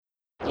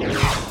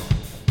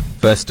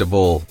First of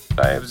all.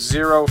 I have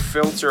zero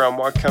filter on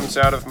what comes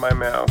out of my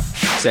mouth.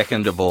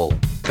 Second of all.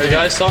 The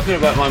guy's talking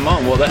about my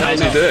mom. What the hell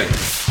is he doing?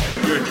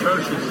 You're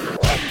atrocious.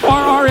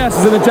 Our ass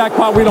is in the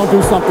jackpot. We don't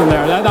do something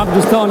there. I'm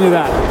just telling you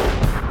that.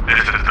 This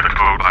is the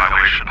Code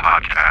Violation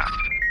Podcast.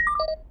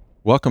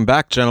 Welcome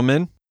back,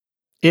 gentlemen.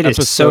 It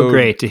is so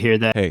great to hear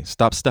that. Hey,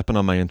 stop stepping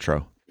on my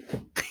intro.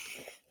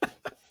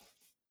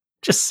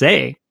 Just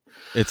say.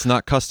 It's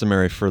not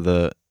customary for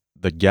the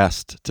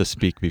guest to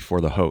speak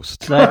before the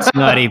host. Let's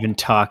not even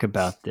talk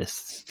about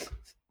this.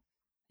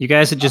 You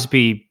guys would just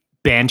be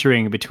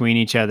bantering between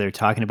each other,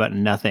 talking about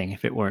nothing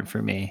if it weren't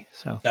for me.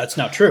 So that's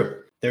not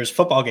true. There's a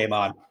football game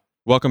on.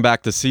 Welcome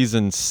back to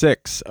Season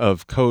 6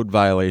 of Code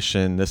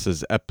Violation. This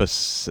is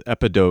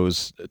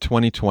Epidos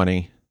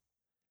 2020,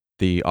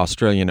 the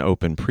Australian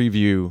Open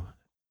preview.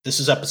 This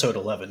is episode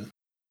 11.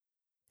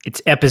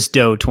 It's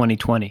Episdo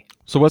 2020.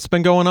 So what's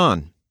been going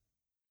on?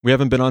 We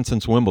haven't been on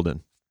since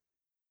Wimbledon.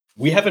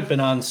 We haven't been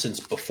on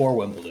since before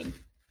Wimbledon.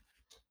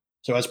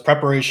 So as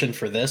preparation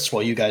for this,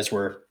 while you guys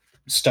were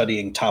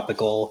studying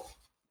topical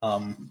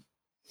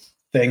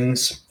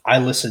things, I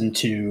listened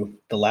to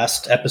the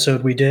last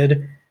episode we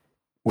did,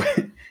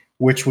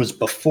 which was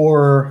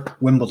before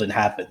Wimbledon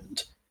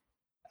happened,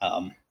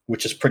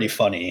 which is pretty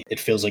funny. It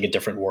feels like a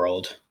different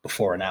world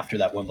before and after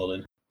that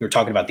Wimbledon. We were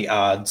talking about the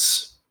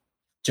odds.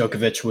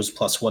 Djokovic was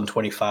plus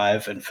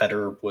 125 and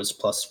Federer was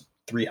plus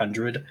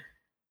 300.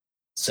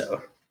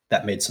 So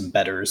that made some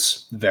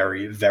bettors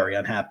very, very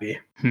unhappy.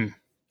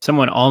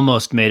 Someone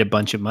almost made a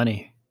bunch of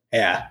money.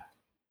 Yeah.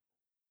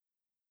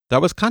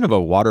 That was kind of a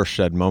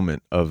watershed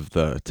moment of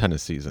the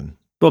tennis season.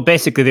 Well,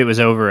 basically it was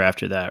over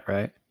after that,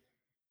 right?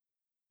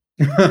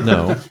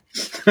 No,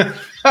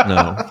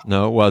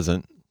 it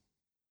wasn't.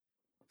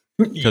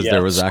 Because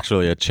there was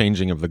actually a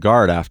changing of the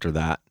guard after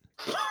that.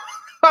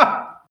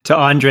 To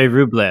Andrey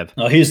Rublev.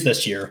 Oh, he's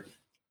this year.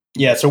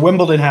 Yeah, so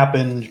Wimbledon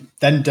happened.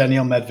 Then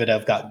Daniil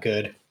Medvedev got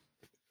good.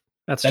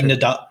 That's then true.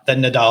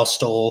 Nadal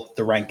stole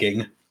the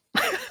ranking.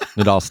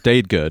 Nadal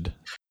stayed good.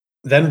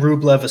 Then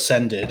Rublev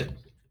ascended.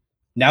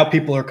 Now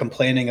people are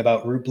complaining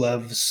about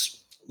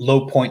Rublev's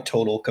low point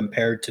total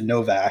compared to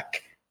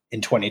Novak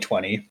in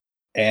 2020.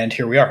 And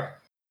here we are.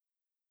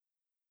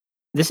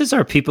 This is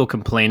our people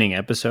complaining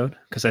episode,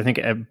 because I think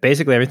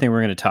basically everything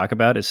we're going to talk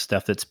about is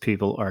stuff that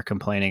people are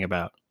complaining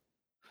about.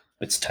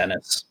 It's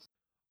tennis.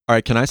 All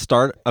right, can I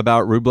start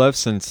about Rublev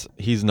since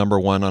he's number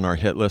one on our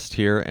hit list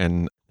here,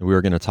 and we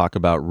were going to talk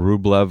about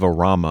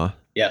Rublev-orama.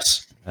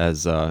 Yes.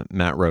 As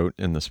Matt wrote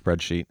in the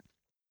spreadsheet.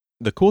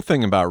 The cool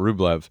thing about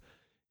Rublev,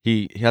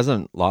 he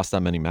hasn't lost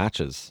that many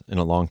matches in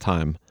a long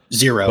time.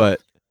 0.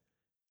 But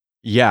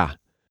yeah,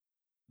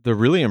 the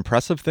really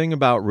impressive thing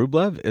about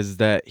Rublev is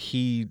that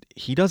he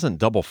doesn't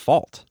double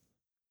fault.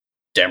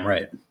 Damn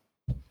right.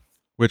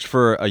 Which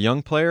for a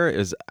young player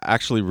is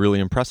actually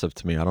really impressive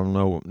to me. I don't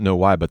know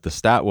why, but the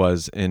stat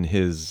was in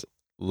his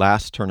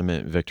last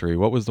tournament victory.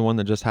 What was the one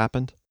that just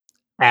happened?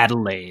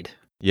 Adelaide.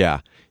 Yeah.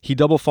 He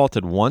double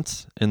faulted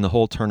once in the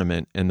whole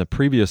tournament, and the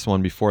previous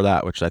one before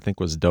that, which I think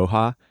was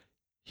Doha,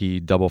 he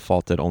double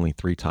faulted only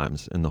 3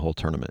 times in the whole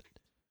tournament.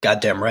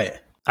 Goddamn right.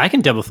 I can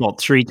double fault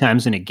 3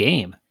 times in a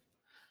game.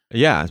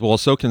 Yeah, well,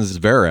 so can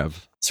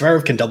Zverev.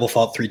 Zverev can double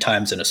fault 3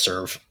 times in a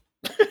serve.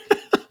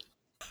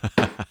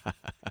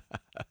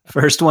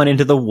 First one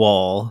into the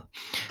wall,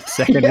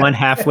 second one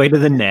halfway to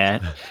the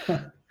net.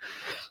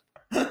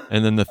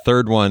 And then the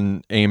third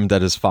one aimed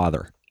at his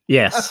father.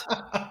 Yes.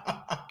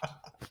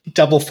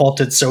 Double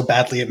faulted so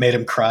badly it made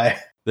him cry.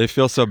 They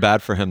feel so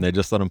bad for him, they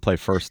just let him play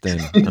first in.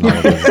 And all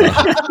of his,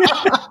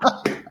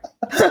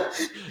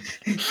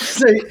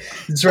 So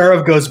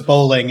Zverev goes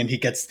bowling and he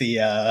gets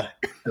the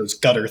those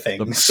gutter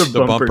things.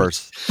 The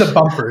bumpers. The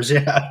bumpers,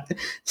 yeah.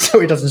 So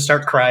he doesn't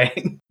start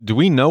crying. Do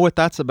we know what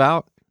that's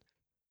about?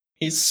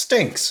 He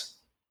stinks.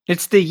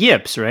 It's the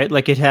yips, right?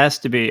 Like it has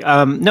to be.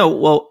 No,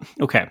 well,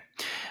 okay.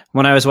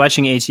 When I was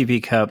watching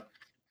ATP Cup,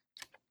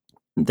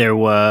 there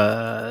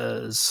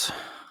was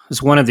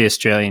one of the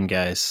Australian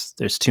guys.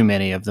 There's too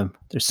many of them.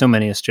 There's so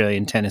many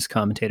Australian tennis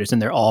commentators, and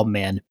they're all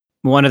men.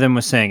 One of them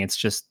was saying it's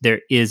just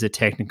there is a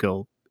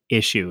technical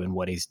issue in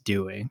what he's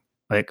doing,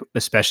 like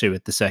especially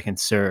with the second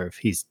serve.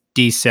 He's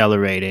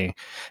decelerating,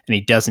 and he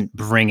doesn't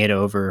bring it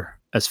over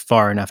as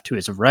far enough to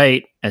his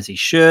right as he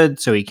should,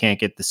 so he can't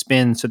get the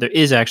spin. So there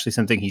is actually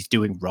something he's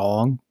doing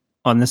wrong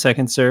on the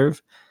second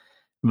serve,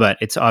 but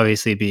it's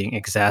obviously being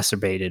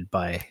exacerbated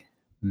by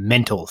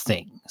mental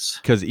things.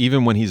 Because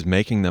even when he's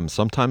making them,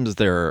 sometimes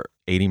they're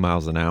 80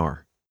 miles an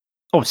hour.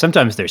 Oh,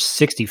 sometimes they're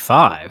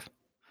 65.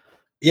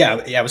 Yeah,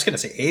 I was going to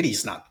say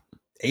 80's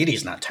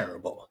not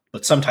terrible,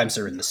 but sometimes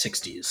they're in the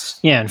 60s.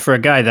 Yeah, and for a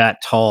guy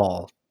that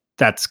tall,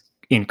 that's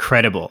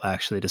incredible,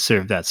 actually, to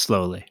serve that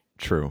slowly.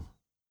 True.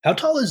 How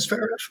tall is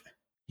Zverev?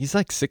 He's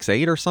like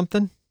 6'8" or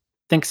something.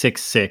 I think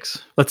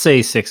 6'6". Let's say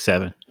he's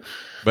 6'7".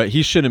 But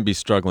he shouldn't be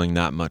struggling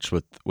that much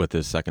with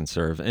his second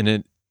serve,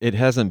 and it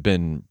hasn't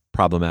been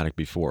problematic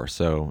before.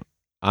 So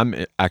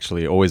I'm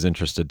actually always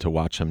interested to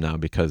watch him now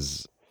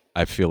because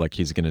I feel like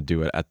he's going to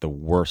do it at the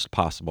worst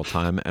possible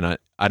time, and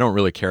I don't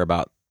really care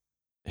about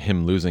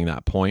him losing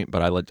that point,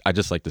 but I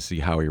just like to see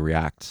how he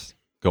reacts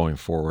going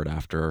forward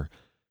after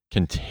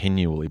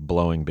continually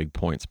blowing big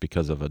points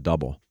because of a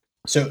double.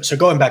 So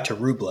going back to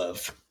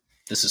Rublev,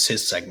 this is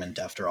his segment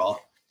after all.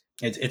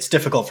 It's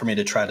difficult for me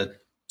to try to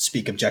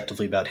speak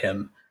objectively about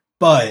him,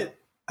 but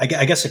I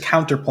guess a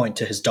counterpoint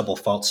to his double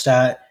fault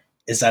stat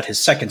is that his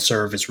second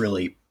serve is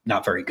really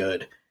not very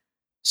good.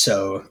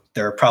 So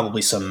there are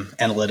probably some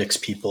analytics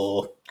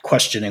people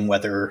questioning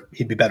whether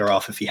he'd be better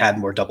off if he had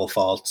more double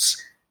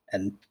faults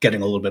and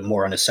getting a little bit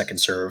more on his second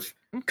serve.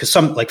 Because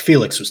some, like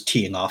Felix, was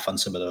teeing off on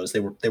some of those. They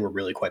were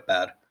really quite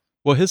bad.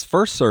 Well, his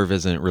first serve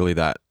isn't really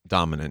that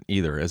dominant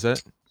either, is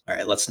it? All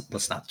right,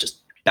 let's not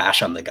just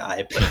bash on the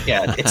guy, but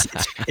yeah,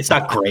 it's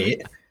not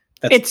great.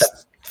 That's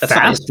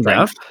fast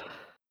enough.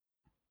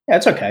 Yeah,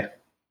 it's okay.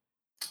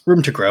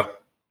 Room to grow.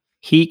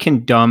 He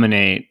can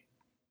dominate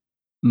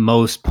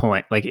most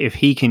point. Like if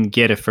he can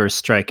get a first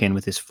strike in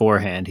with his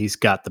forehand, he's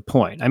got the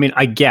point. I mean,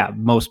 I get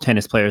most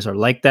tennis players are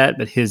like that,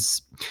 but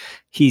he's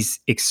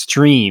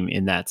extreme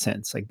in that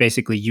sense. Like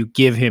basically you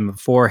give him a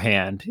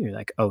forehand, you're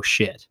like, oh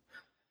shit.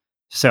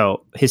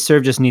 So his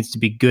serve just needs to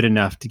be good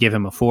enough to give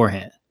him a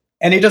forehand.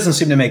 And he doesn't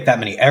seem to make that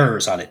many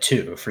errors on it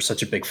too for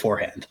such a big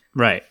forehand.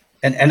 Right.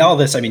 And all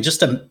this, I mean,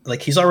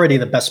 like he's already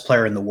the best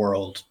player in the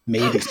world,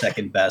 maybe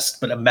second best,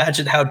 but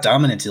imagine how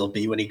dominant he'll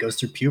be when he goes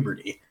through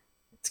puberty.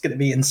 It's going to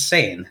be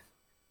insane.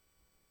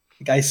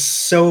 The guy's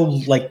so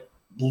like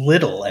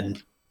little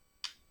and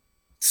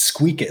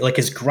squeaky. Like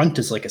his grunt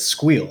is like a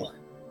squeal.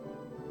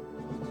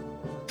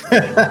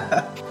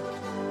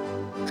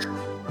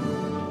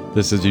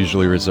 This is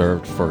usually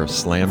reserved for a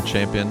slam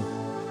champion,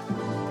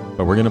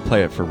 but we're going to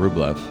play it for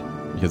Rublev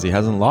because he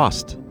hasn't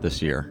lost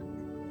this year.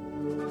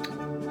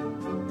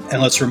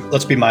 And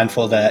let's be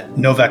mindful that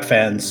Novak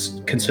fans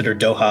consider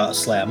Doha a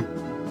slam.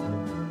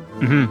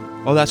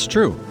 Mm-hmm. Oh, that's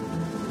true.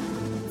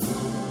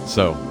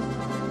 So,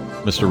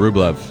 Mr.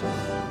 Rublev,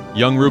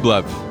 young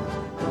Rublev,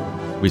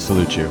 we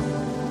salute you.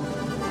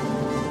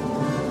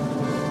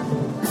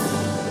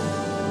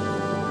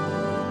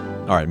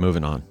 All right,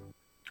 moving on.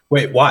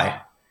 Wait,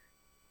 why?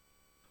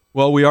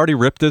 Well, we already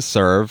ripped his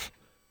serve.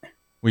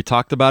 We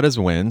talked about his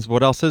wins.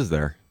 What else is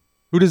there?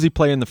 Who does he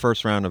play in the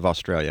first round of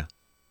Australia?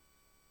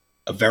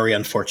 A very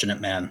unfortunate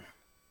man.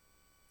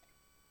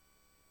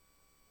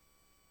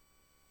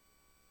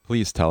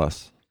 Please tell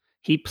us.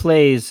 He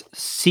plays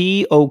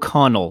C.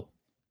 O'Connell.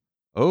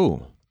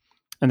 Oh.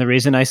 And the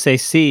reason I say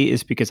C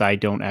is because I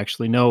don't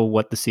actually know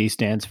what the C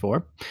stands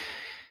for.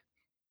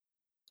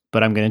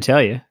 But I'm going to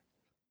tell you.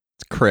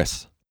 It's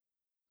Chris.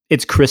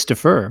 It's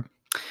Christopher.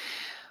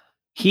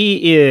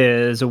 He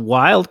is a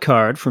wild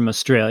card from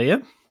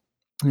Australia.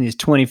 He's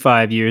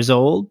 25 years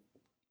old.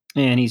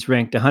 And he's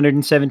ranked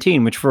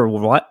 117, which for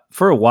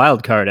a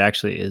wild card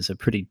actually is a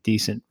pretty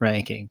decent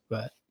ranking.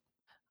 But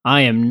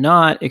I am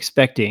not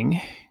expecting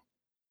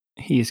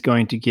he's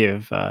going to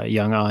give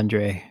young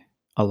Andrey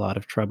a lot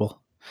of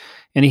trouble.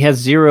 And he has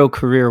 0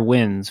 career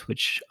wins,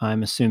 which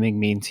I'm assuming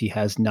means he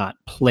has not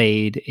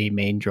played a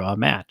main draw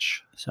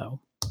match. So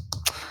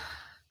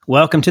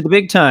welcome to the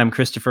big time,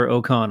 Christopher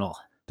O'Connell.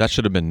 That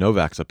should have been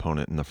Novak's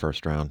opponent in the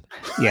first round.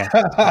 Yeah.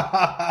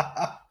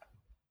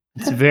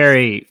 It's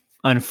very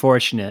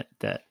unfortunate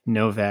that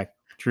Novak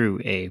drew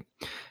a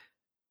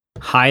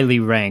highly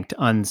ranked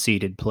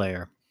unseeded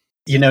player.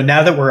 You know,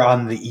 now that we're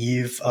on the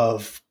eve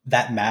of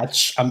that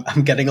match,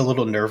 I'm getting a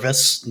little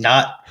nervous.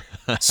 Not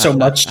so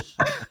much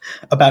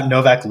about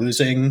Novak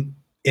losing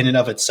in and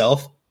of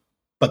itself,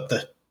 but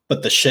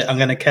the shit I'm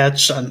gonna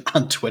catch on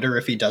Twitter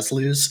if he does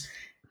lose.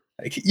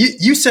 Like,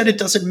 you said it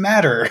doesn't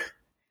matter.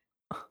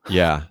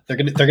 Yeah, they're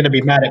gonna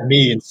be mad at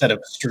me instead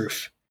of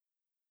Struff.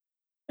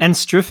 And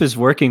Struff is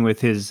working with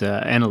his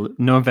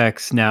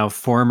Novak's now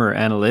former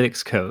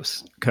analytics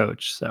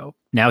coach, so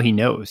now he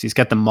knows. He's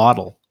got the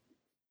model.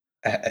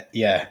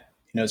 Yeah,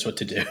 he knows what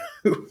to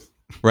do.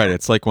 Right.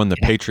 It's like when the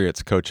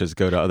Patriots coaches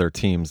go to other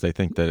teams, they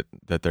think that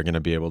they're going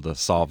to be able to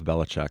solve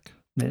Belichick.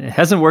 It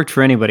hasn't worked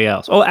for anybody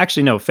else. Oh,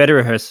 actually, no.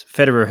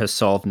 Federer has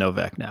solved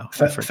Novak now.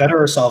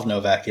 Federer solved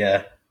Novak,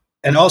 yeah.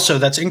 And also,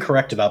 that's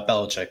incorrect about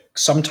Belichick.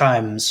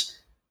 Sometimes,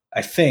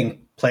 I think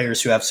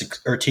players who have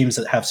or teams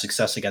that have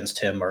success against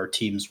him are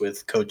teams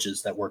with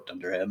coaches that worked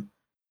under him.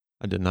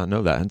 I did not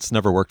know that. It's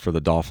never worked for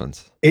the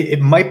Dolphins.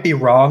 It might be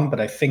wrong, but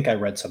I think I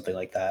read something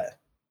like that.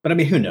 But I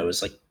mean, who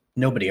knows? Like,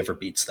 nobody ever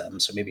beats them,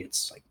 so maybe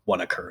it's like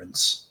one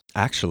occurrence.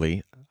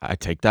 Actually, I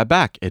take that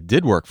back. It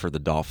did work for the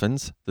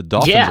Dolphins. The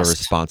Dolphins are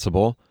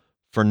responsible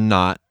for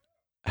not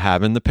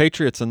having the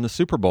Patriots in the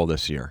Super Bowl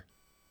this year.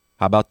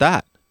 How about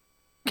that?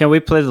 Can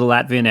we play the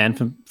Latvian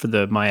anthem for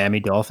the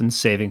Miami Dolphins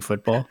saving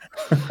football?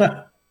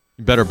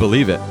 You better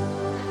believe it.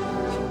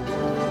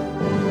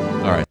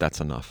 All right,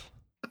 that's enough.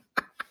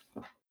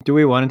 Do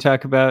we want to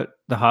talk about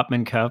the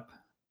Hopman Cup?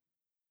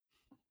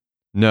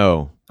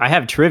 No. I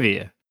have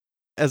trivia.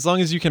 As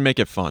long as you can make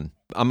it fun.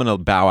 I'm going to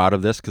bow out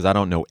of this because I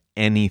don't know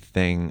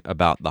anything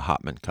about the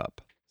Hopman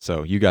Cup.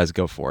 So you guys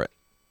go for it.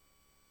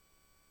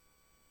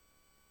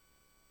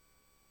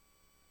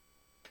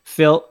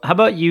 Phil, how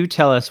about you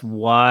tell us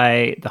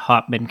why the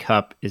Hopman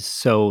Cup is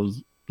so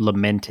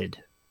lamented?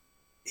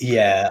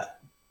 Yeah,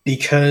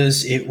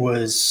 because it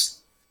was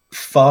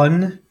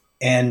fun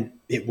and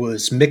it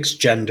was mixed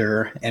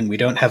gender, and we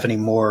don't have any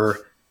more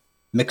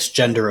mixed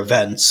gender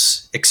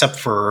events except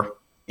for,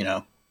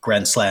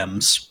 Grand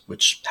Slams,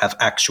 which have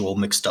actual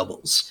mixed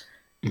doubles.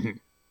 Mhm.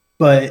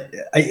 But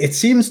it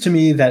seems to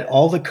me that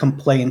all the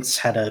complaints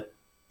had a,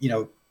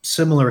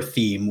 similar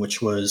theme,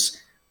 which was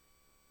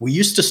we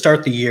used to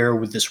start the year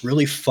with this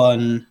really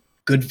fun,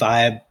 good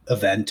vibe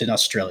event in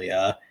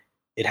Australia.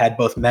 It had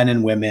both men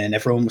and women.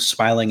 Everyone was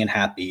smiling and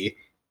happy.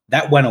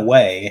 That went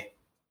away.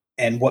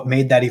 And what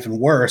made that even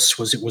worse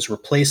was it was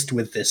replaced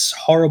with this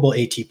horrible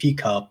ATP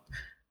Cup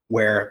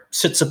where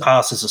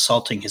Tsitsipas is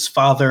assaulting his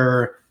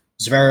father,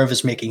 Zverev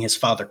is making his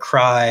father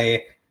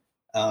cry,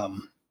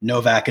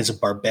 Novak is a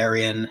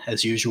barbarian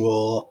as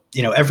usual.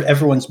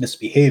 Everyone's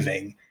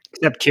misbehaving.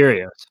 Except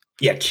Kyrgios.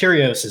 Yeah,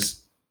 Kyrgios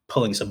is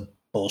pulling some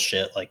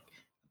bullshit, like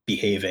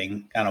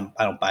behaving. I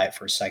don't buy it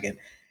for a second.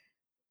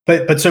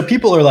 But so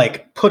people are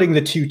like putting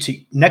the two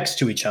next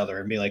to each other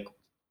and be like,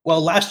 well,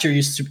 last year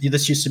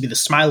this used to be the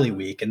smiley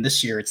week, and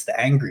this year it's the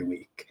angry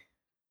week,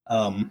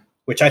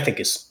 which I think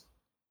is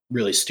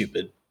really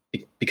stupid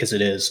because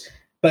it is.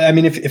 But I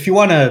mean, if you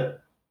want to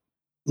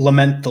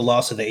lament the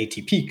loss of the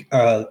ATP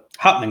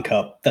Hopman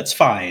Cup, that's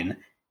fine.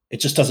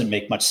 It just doesn't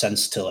make much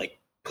sense to like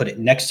put it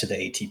next to the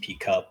ATP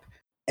Cup.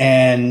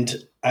 And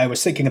I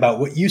was thinking about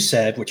what you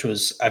said, which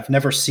was I've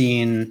never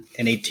seen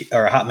an a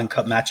Hopman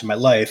Cup match in my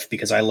life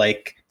because I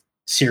like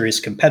serious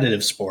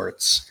competitive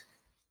sports.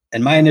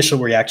 And my initial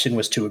reaction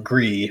was to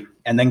agree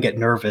and then get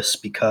nervous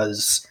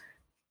because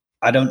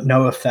I don't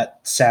know if that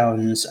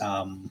sounds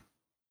kind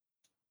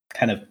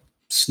of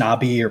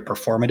snobby or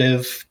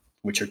performative,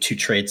 which are two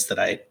traits that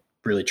I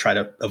really try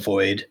to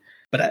avoid.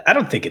 But I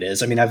don't think it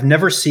is. I mean, I've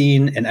never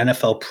seen an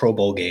NFL Pro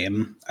Bowl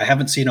game. I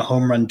haven't seen a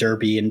home run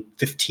derby in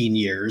 15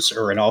 years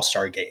or an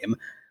all-star game.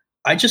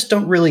 I just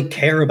don't really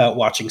care about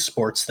watching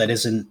sports that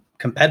isn't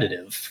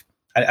competitive.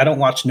 I don't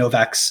watch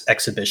Novak's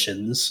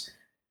exhibitions.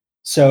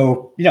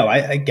 So,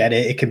 I get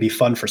it. It can be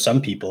fun for some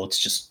people. It's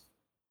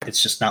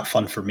just not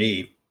fun for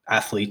me,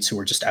 athletes who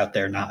are just out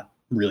there not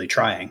really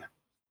trying.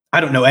 I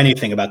don't know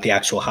anything about the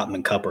actual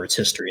Hopman Cup or its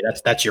history.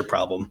 That's your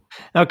problem.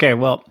 Okay,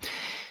 well,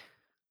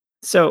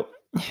 so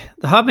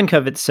the Hopman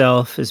Cup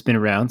itself has been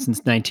around since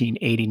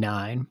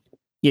 1989.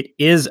 It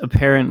is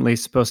apparently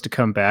supposed to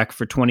come back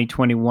for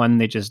 2021.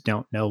 They just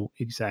don't know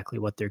exactly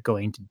what they're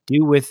going to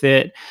do with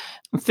it.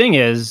 The thing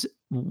is,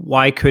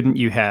 why couldn't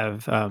you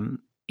have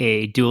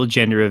a dual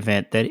gender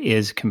event that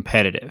is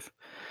competitive?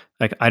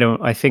 Like,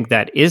 I think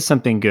that is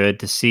something good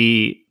to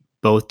see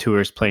both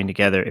tours playing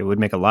together. It would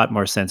make a lot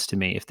more sense to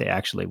me if they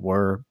actually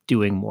were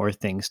doing more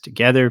things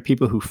together.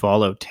 People who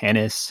follow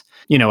tennis,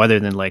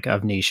 other than like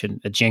Avneesh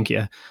and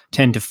Ajinkya,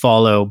 tend to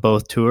follow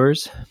both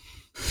tours.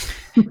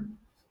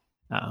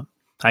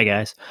 Hi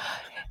guys.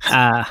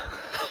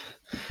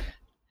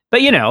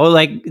 But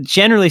like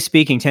generally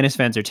speaking, tennis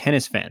fans are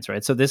tennis fans,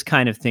 right? So this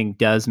kind of thing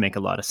does make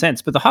a lot of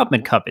sense. But the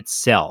Hopman Cup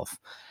itself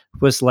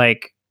was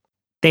like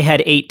they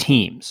had 8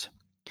 teams.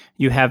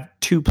 You have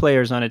 2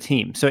 players on a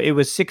team. So it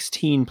was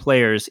 16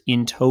 players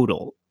in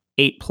total,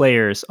 8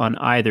 players on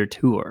either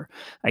tour.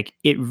 Like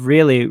it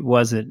really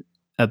wasn't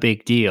a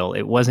big deal.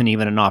 It wasn't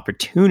even an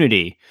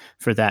opportunity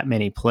for that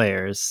many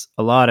players.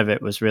 A lot of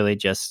it was really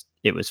just,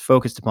 it was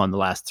focused upon the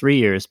last 3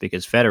 years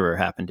because Federer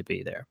happened to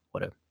be there.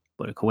 What a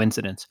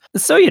coincidence.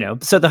 So,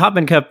 so the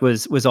Hopman Cup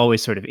was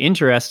always sort of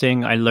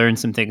interesting. I learned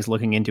some things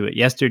looking into it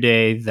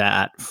yesterday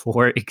that,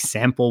 for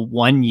example,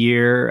 one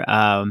year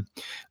I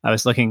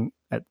was looking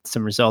at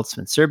some results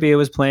when Serbia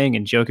was playing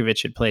and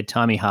Djokovic had played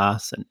Tommy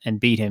Haas and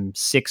beat him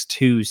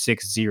 6-2,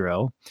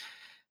 6-0.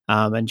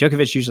 And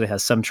Djokovic usually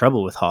has some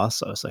trouble with Haas.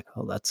 So I was like,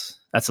 oh,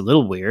 that's a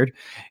little weird.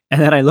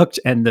 And then I looked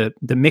and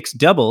the mixed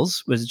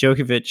doubles was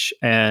Djokovic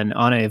and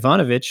Ana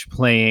Ivanovic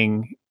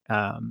playing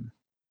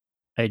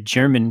a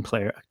German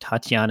player,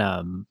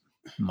 Tatjana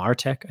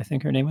Martek, I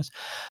think her name was,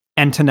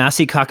 and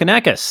Thanasi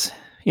Kokkinakis,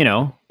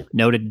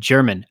 noted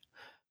German.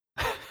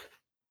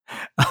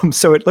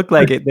 So it looked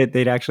like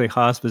they'd actually,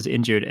 Haas was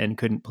injured and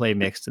couldn't play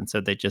mixed, and so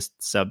they just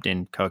subbed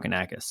in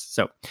Kokkinakis.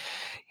 So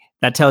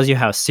that tells you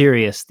how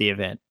serious the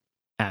event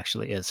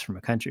actually is from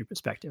a country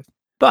perspective.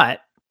 But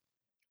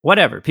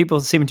whatever,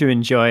 people seem to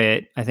enjoy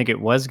it. I think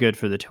it was good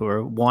for the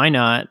tour. Why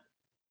not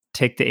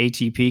take the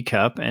ATP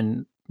Cup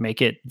and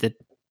make it the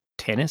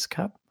Tennis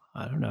Cup?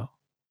 I don't know.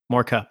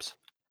 More cups.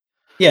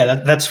 Yeah,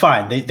 that's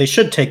fine. They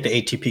should take the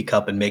ATP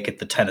Cup and make it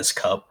the Tennis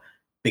Cup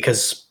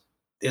because,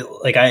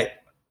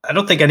 I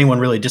don't think anyone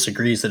really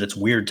disagrees that it's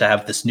weird to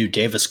have this new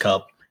Davis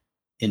Cup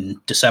in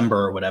December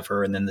or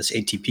whatever, and then this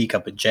ATP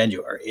Cup in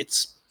January.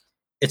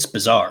 It's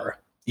bizarre.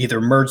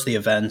 Either merge the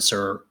events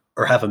or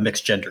have a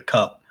mixed gender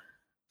cup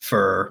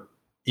for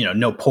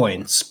no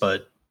points,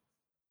 but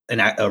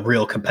a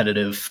real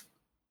competitive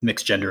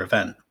mixed gender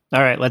event.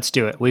 All right, let's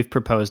do it. We've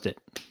proposed it.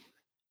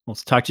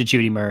 Let's talk to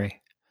Judy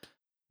Murray.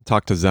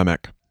 Talk to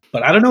Zemek.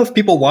 But I don't know if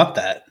people want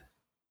that.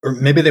 Or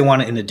maybe they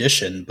want it in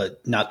addition,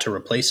 but not to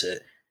replace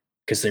it,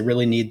 because they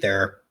really need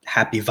their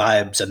happy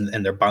vibes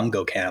and their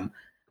bongo cam.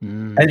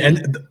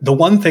 And the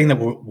one thing that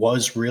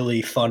was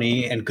really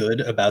funny and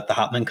good about the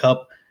Hopman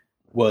Cup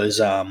was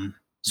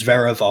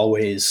Zverev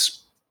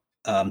always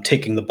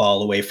taking the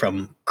ball away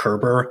from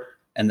Kerber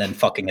and then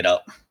fucking it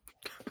up.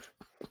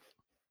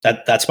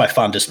 That's my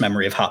fondest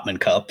memory of Hopman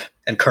Cup,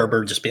 and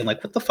Kerber just being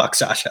like, "What the fuck,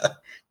 Sasha?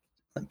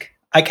 Like,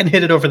 I can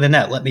hit it over the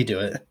net. Let me do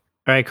it."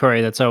 All right,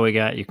 Corey, that's all we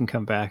got. You can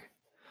come back.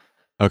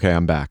 Okay,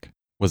 I'm back.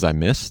 Was I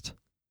missed?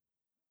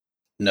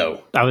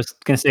 No. I was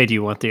going to say, do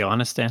you want the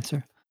honest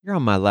answer? You're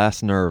on my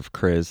last nerve,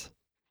 Chris.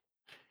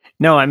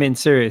 No, I mean,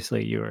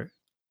 seriously, you were.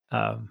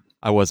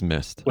 I was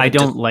missed. I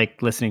don't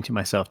like listening to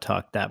myself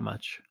talk that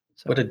much.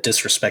 So. What a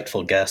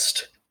disrespectful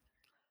guest.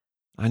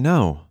 I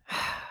know.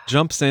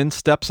 Jumps in,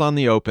 steps on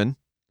the open.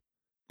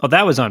 Oh,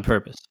 that was on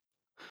purpose.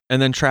 And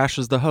then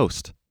trashes the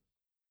host.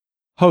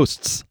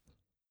 Hosts.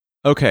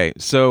 Okay,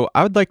 so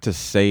I would like to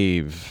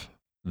save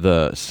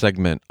the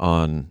segment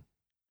on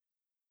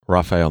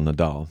Rafael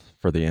Nadal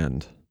for the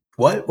end.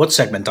 What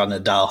segment on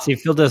Nadal? See,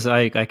 Phil does.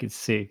 I could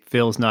see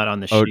Phil's not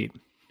on the sheet.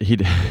 He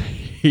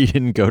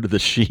didn't go to the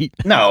sheet.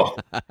 No.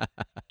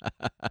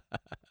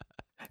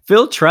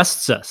 Phil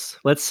trusts us.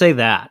 Let's say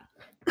that.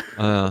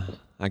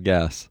 I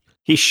guess.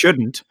 He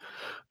shouldn't.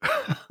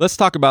 Let's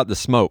talk about the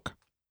smoke.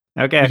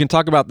 Okay. We can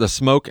talk about the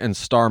smoke and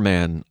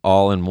Starman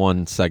all in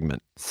one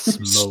segment.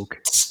 Smoke.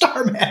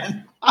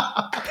 Starman.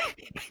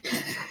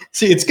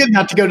 See, it's good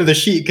not to go to the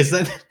sheet because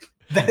then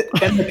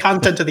the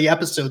content of the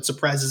episode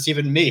surprises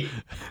even me.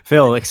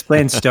 Phil,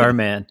 explain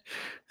Starman.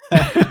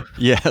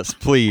 Yes,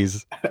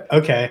 please.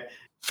 Okay.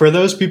 For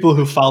those people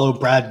who follow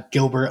Brad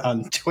Gilbert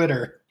on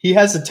Twitter, he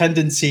has a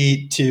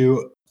tendency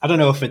to, I don't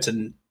know if it's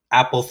an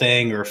Apple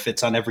thing or if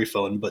it's on every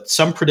phone, but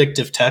some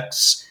predictive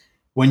texts,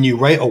 when you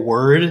write a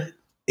word,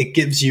 it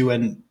gives you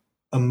an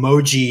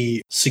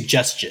emoji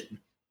suggestion.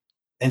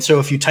 And so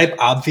if you type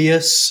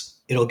obvious,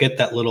 it'll get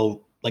that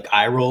little like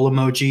eye roll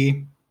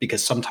emoji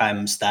because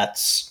sometimes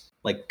that's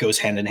like goes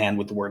hand in hand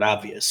with the word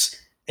obvious.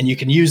 And you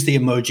can use the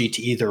emoji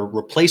to either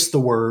replace the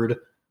word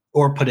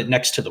or put it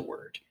next to the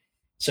word.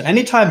 So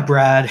anytime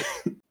Brad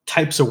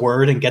types a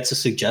word and gets a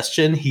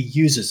suggestion, he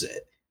uses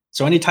it.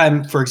 So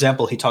anytime, for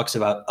example, he talks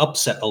about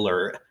upset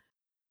alert,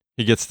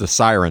 he gets the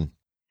siren.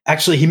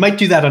 Actually, he might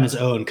do that on his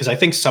own because I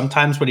think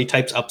sometimes when he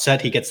types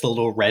upset, he gets the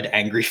little red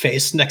angry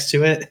face next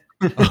to it.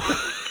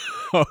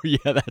 Oh,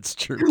 yeah, that's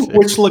true too.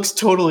 Which looks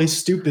totally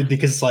stupid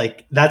because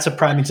like that's a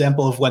prime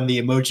example of when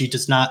the emoji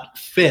does not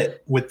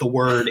fit with the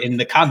word in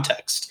the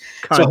context.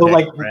 So he'll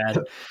like, Brad.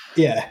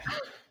 Yeah.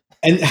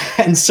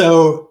 And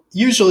so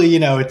usually,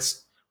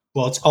 it's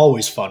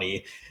always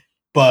funny,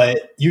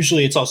 but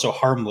usually it's also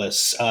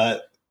harmless.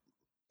 A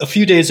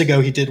few days ago,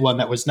 he did one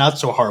that was not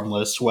so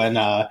harmless when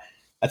I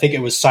think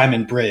it was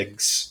Simon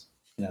Briggs,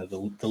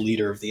 the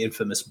leader of the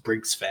infamous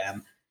Briggs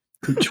fam,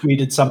 who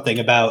tweeted something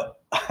about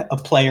a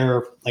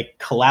player like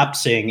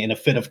collapsing in a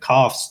fit of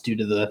coughs due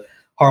to the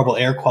horrible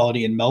air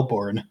quality in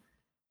Melbourne.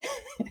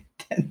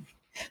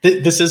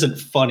 This isn't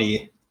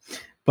funny,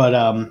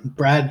 but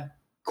Brad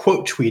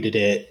quote tweeted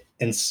it,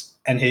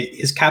 and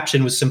his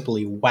caption was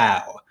simply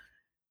 "wow."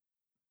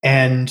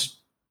 And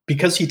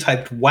because he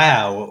typed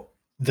 "wow,"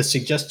 the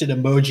suggested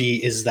emoji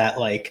is that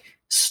like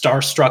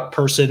starstruck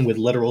person with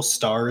literal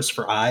stars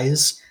for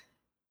eyes,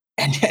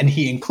 and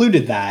he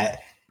included that,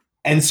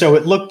 and so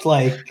it looked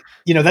like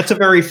that's a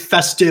very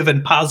festive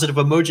and positive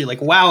emoji.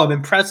 Like, wow, I'm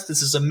impressed.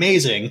 This is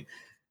amazing.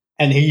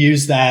 And he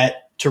used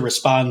that to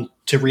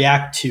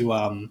react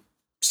to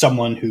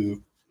someone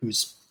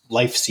whose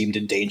life seemed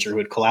in danger, who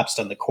had collapsed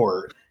on the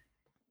court.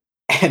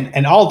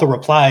 And all the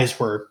replies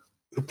who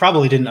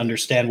probably didn't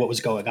understand what was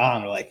going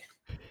on, were like,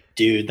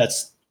 dude,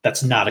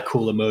 that's not a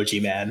cool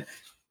emoji, man.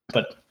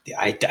 But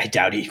I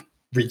doubt he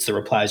reads the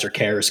replies or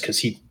cares because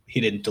he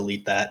didn't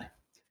delete that.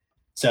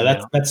 So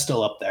that's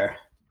still up there.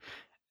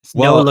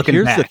 Well, looking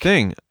here's back. the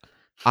thing.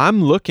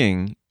 I'm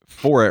looking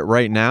for it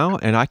right now,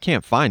 and I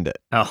can't find it.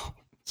 Oh,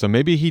 So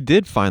maybe he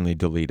did finally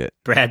delete it.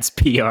 Brad's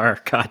PR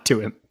got to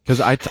him. Because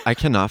I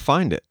cannot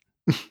find it.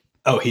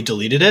 Oh, he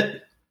deleted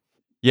it?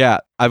 Yeah,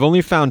 I've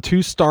only found 2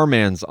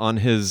 Starmans on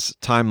his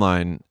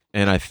timeline,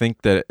 and I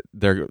think that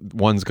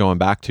one's going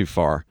back too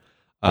far.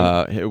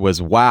 It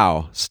was,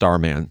 wow,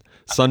 Starman.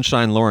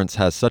 Sunshine Lawrence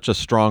has such a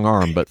strong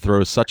arm, but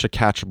throws such a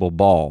catchable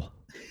ball.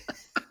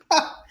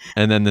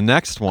 And then the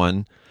next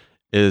one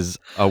is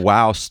a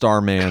wow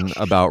Starman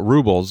about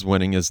Rubles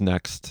winning his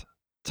next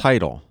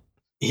title.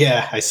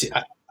 Yeah, I see.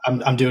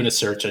 I'm doing a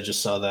search. I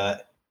just saw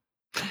that.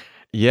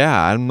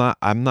 Yeah,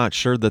 I'm not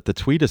sure that the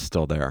tweet is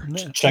still there.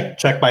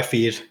 Check my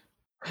feed.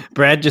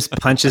 Brad just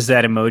punches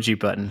that emoji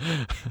button.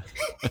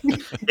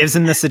 Gives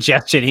him the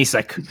suggestion. He's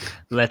like,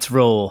 let's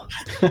roll.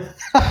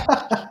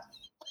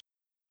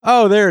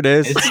 Oh, there it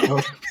is.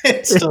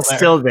 It's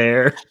still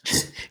there.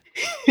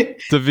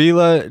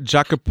 Davila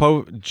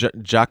Jakupovic.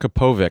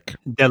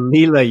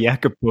 Dalila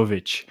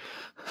Jakupovic.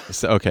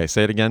 Okay,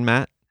 say it again,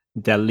 Matt.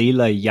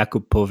 Dalila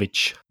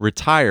Jakupovic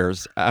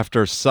Retires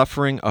after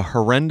suffering a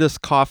horrendous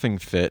coughing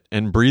fit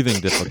and breathing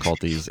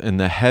difficulties in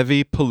the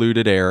heavy,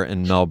 polluted air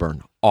in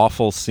Melbourne.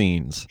 Awful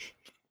scenes.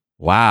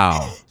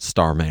 Wow,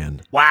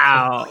 Starman.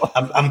 Wow.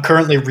 I'm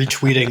currently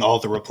retweeting all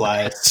the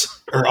replies,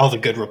 or all the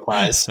good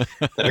replies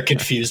that are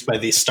confused by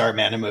the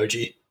Starman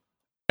emoji.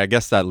 I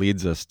guess that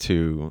leads us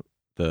to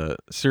the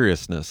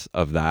seriousness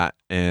of that.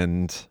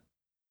 And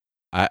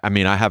I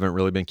mean, I haven't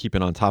really been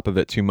keeping on top of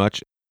it too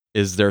much.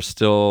 Is there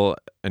still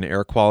an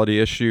air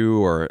quality issue,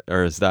 or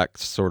is that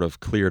sort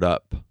of cleared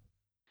up?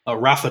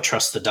 Rafa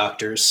trusts the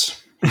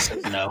doctors. He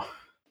says no.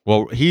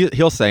 Well,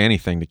 he'll say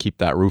anything to keep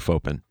that roof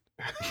open.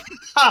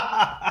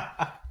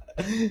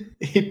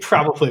 He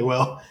probably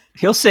will.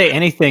 He'll say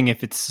anything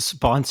if it's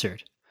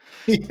sponsored.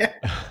 Yeah.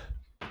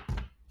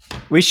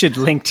 We should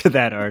link to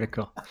that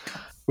article.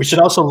 We should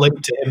also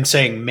link to him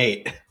saying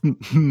mate.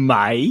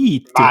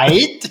 Mate.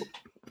 Mate?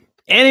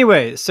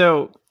 Anyway,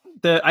 so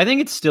I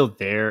think it's still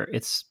there.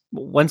 It's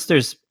once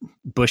there's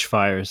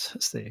bushfires,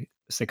 as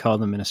they call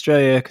them in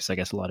Australia, because I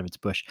guess a lot of it's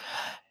bush.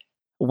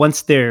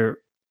 Once they're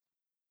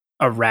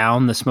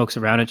around, the smoke's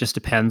around, it just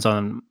depends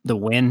on the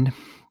wind.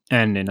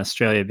 And in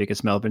Australia,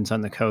 because Melbourne's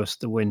on the coast,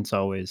 the wind's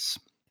always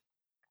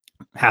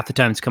half the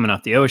time it's coming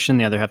off the ocean,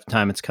 the other half the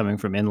time it's coming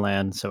from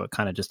inland. So it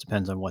kind of just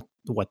depends on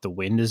what the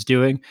wind is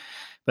doing.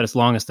 But as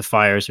long as the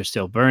fires are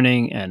still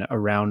burning and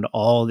around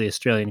all the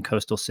Australian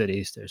coastal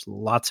cities, there's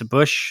lots of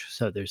bush.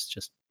 So there's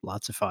just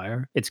lots of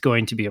fire. It's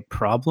going to be a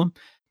problem.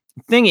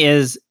 The thing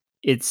is,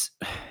 it's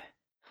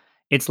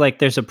like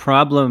there's a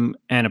problem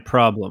and a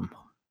problem,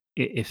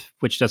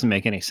 which doesn't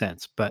make any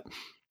sense. But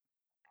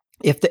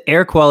if the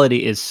air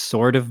quality is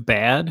sort of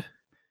bad,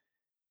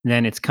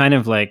 then it's kind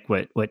of like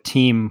what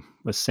Team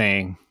was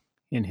saying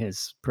in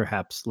his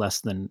perhaps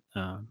less than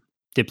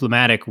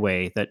diplomatic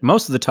way, that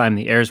most of the time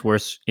the air is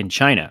worse in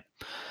China.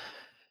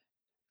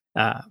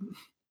 But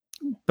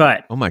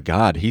oh my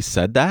God, he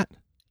said that?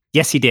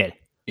 Yes, he did.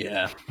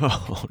 Yeah.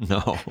 Oh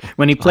no.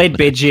 When he played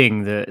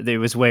Beijing, it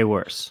was way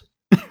worse.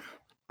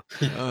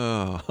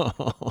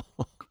 Oh.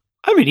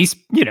 I mean, he's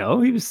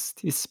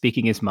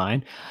speaking his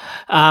mind.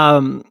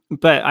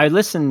 But I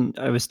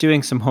was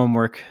doing some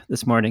homework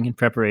this morning in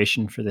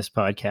preparation for this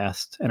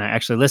podcast, and I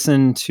actually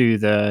listened to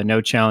the No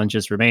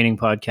Challenges Remaining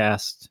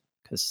podcast,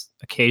 because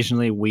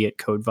occasionally we at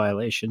Code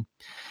Violation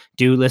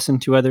do listen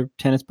to other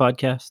tennis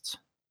podcasts.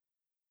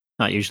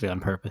 Not usually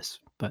on purpose,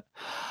 but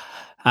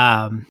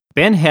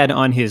Ben had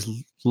on his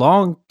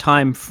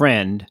longtime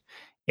friend,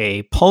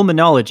 a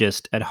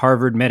pulmonologist at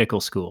Harvard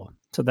Medical School.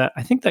 So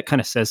I think that kind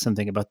of says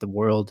something about the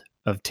world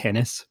of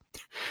tennis.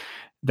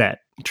 That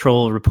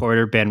troll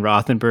reporter Ben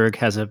Rothenberg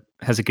has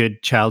a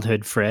good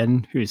childhood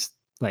friend who's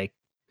like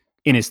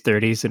in his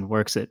 30s and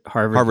works at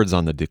Harvard. Harvard's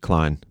on the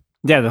decline.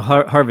 Yeah, the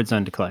Harvard's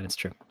on decline. It's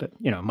true, but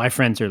my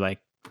friends are like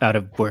out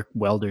of work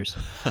welders.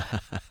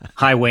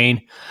 Hi,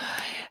 Wayne.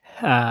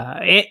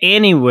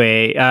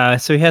 Anyway,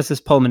 so he has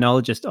this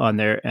pulmonologist on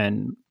there,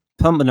 and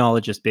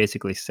pulmonologist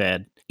basically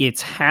said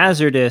it's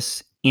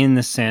hazardous in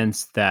the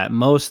sense that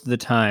most of the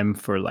time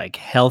for like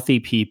healthy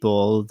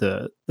people,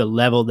 the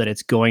level that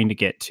it's going to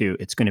get to,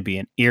 it's going to be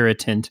an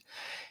irritant.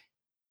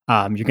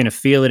 You're going to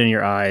feel it in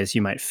your eyes.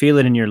 You might feel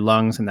it in your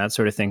lungs and that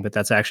sort of thing, but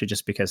that's actually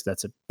just because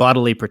that's a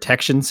bodily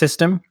protection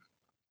system.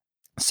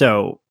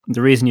 So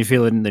the reason you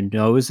feel it in the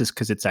nose is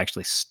because it's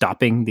actually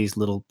stopping these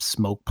little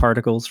smoke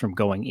particles from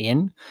going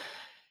in.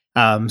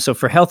 So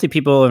for healthy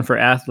people and for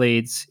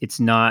athletes, it's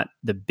not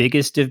the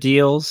biggest of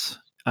deals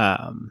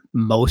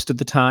most of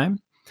the time.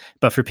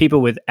 But for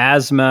people with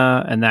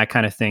asthma and that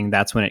kind of thing,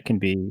 that's when it can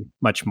be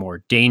much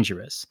more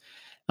dangerous.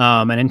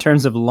 And in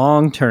terms of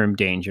long-term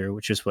danger,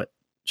 which is what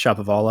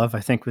Shapovalov, I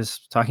think, was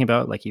talking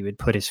about, like he would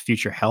put his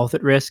future health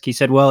at risk. He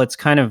said, well, it's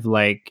kind of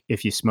like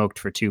if you smoked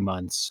for 2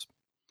 months.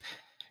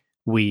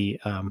 We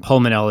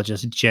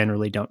pulmonologists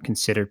generally don't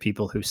consider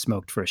people who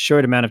smoked for a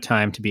short amount of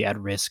time to be at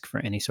risk for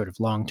any sort of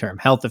long-term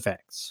health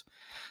effects.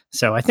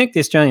 So I think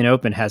the Australian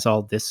Open has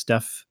all this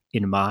stuff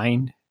in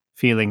mind,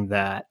 feeling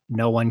that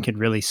no one can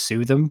really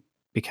sue them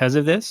because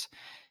of this.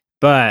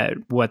 But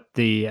what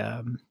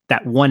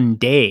that one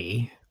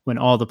day when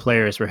all the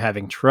players were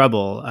having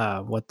trouble,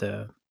 what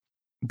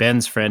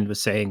Ben's friend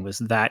was saying was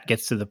that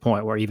gets to the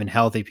point where even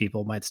healthy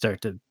people might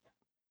start to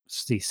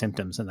see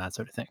symptoms and that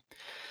sort of thing.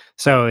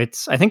 So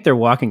I think they're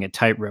walking a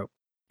tightrope,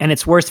 and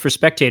it's worse for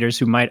spectators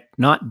who might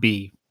not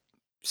be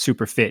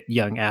super fit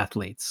young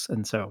athletes.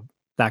 And so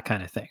that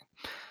kind of thing.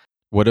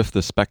 What if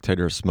the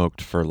spectator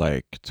smoked for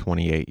like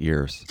 28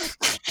 years?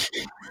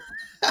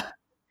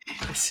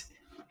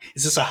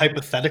 Is this a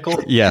hypothetical?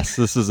 Yes,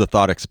 this is a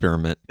thought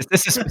experiment. Is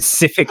this a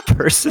specific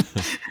person?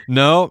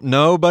 No,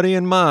 nobody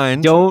in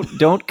mind.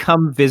 Don't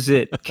come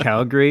visit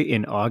Calgary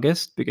in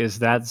August, because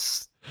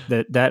that's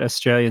that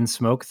Australian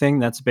smoke thing.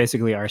 That's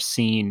basically our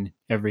scene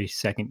every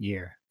second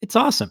year. It's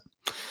awesome.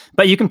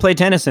 But you can play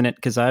tennis in it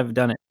because I've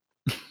done it.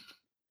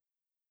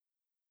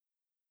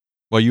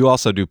 Well, you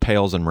also do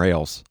pails and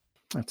rails.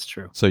 That's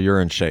true. So you're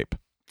in shape.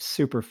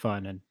 Super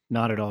fun and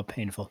not at all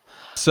painful.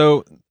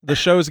 So the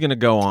show is going to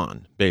go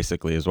on,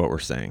 basically, is what we're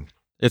saying.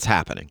 It's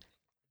happening.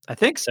 I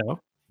think so.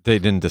 They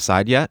didn't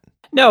decide yet?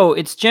 No,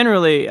 it's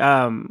generally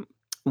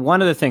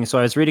one of the things. So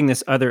I was reading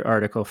this other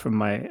article from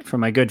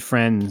my good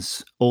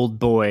friend's old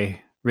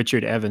boy,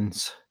 Richard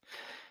Evans,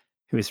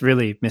 who is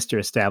really Mr.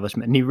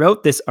 Establishment. And he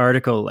wrote this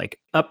article like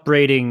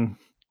upbraiding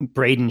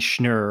Braden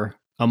Schnurr,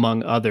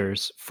 among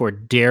others, for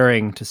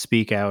daring to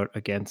speak out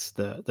against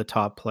the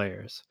top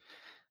players.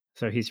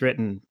 So he's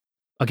written,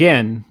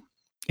 again,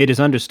 it is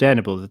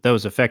understandable that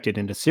those affected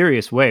in a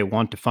serious way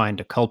want to find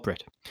a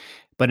culprit.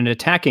 But in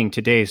attacking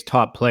today's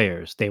top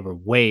players, they were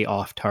way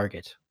off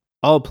target.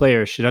 All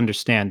players should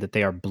understand that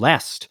they are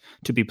blessed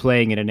to be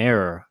playing in an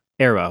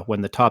era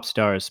when the top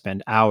stars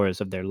spend hours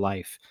of their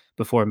life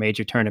before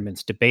major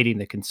tournaments debating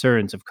the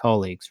concerns of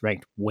colleagues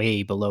ranked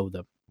way below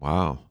them.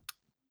 Wow.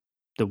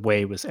 The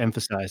way was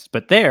emphasized.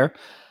 But there,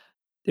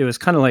 it was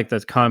kind of like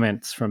those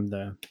comments from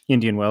the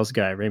Indian Wells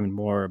guy, Raymond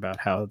Moore, about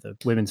how the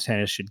women's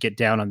tennis should get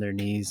down on their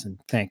knees and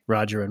thank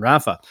Roger and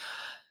Rafa.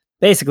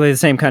 Basically the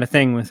same kind of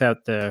thing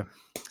without the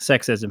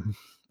sexism,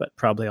 but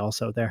probably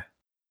also there.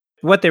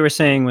 What they were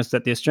saying was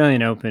that the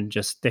Australian Open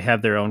they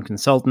have their own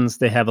consultants.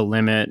 They have a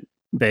limit.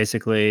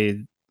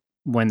 Basically,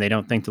 when they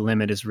don't think the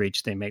limit is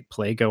reached, they make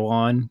play go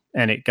on.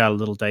 And it got a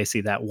little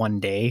dicey that one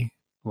day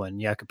when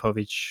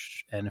Jakubovic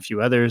and a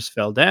few others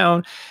fell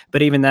down.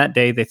 But even that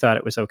day, they thought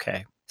it was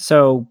okay.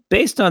 So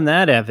based on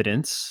that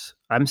evidence,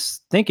 I'm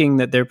thinking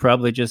that they're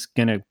probably just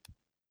going to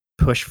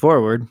push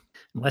forward,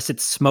 unless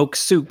it's smoke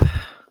soup.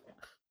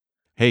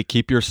 Hey,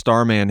 keep your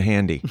Starman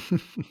handy.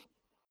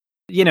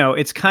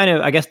 It's kind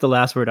of, I guess the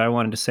last word I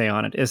wanted to say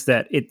on it is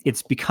that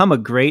it's become a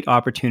great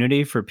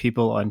opportunity for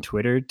people on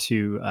Twitter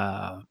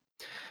to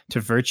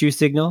virtue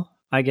signal,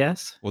 I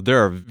guess. Well,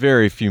 there are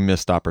very few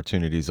missed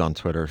opportunities on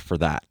Twitter for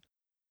that.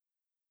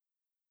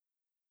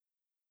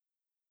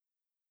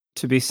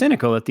 To be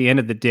cynical, at the end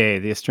of the day,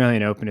 the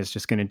Australian Open is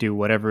just going to do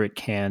whatever it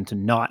can to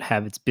not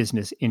have its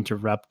business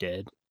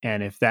interrupted.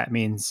 And if that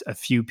means a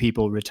few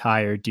people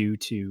retire due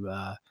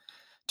to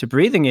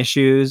breathing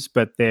issues,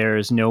 but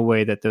there's no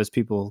way that those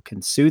people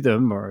can sue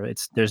them, or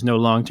there's no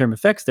long-term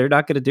effects, they're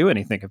not going to do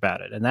anything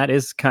about it. And that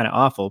is kind of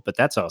awful, but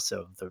that's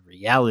also the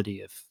reality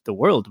of the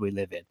world we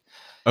live in.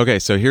 Okay,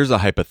 so here's a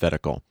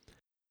hypothetical.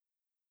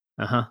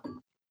 Uh-huh.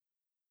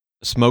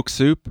 Smoke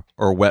soup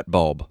or wet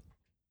bulb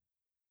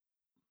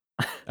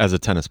as a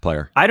tennis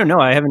player? I don't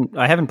know. I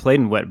haven't played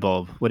in wet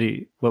bulb. What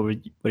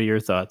are your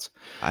thoughts?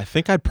 I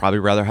think I'd probably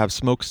rather have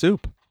smoke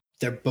soup.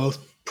 They're both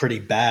pretty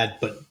bad,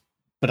 but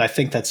I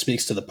think that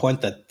speaks to the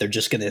point that they're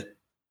just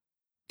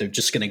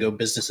gonna go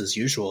business as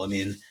usual. I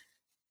mean,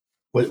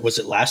 was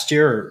it last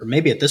year, or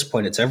maybe at this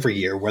point it's every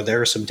year, where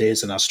there are some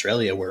days in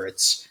Australia where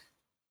it's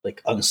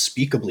like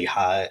unspeakably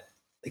hot.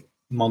 Like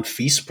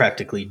Monfils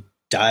practically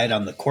died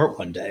on the court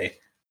one day.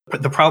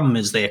 But the problem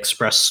is they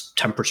express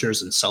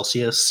temperatures in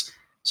Celsius,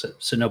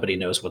 so nobody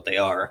knows what they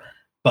are.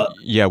 But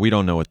yeah, we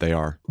don't know what they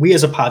are. We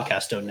as a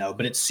podcast don't know,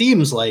 but it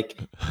seems like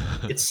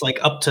it's like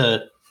up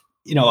to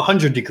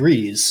 100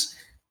 degrees.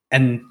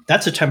 And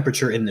that's a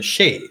temperature in the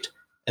shade,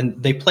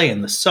 and they play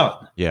in the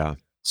sun. Yeah.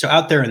 So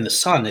out there in the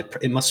sun,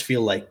 it must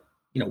feel like,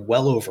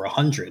 well over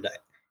 100.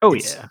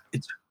 Yeah.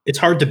 It's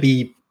hard to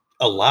be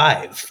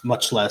alive,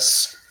 much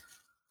less,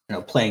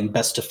 playing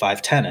best of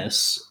 5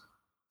 tennis.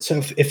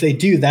 So if they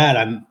do that,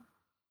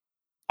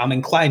 I'm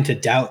inclined to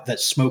doubt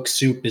that smoke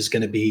soup is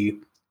going to be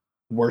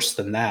worse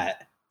than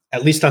that,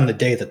 at least on the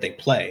day that they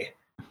play.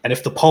 And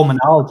if the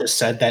pulmonologist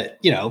said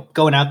that,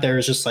 going out there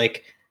is just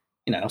like,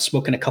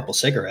 smoking a couple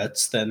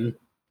cigarettes, then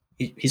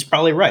he's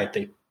probably right.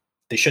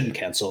 They shouldn't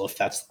cancel if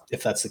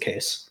that's the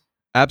case.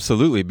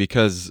 Absolutely,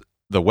 because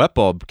the wet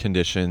bulb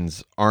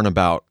conditions aren't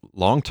about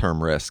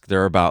long-term risk.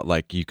 They're about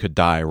like you could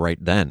die right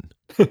then.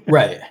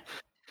 Right.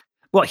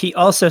 Well, he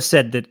also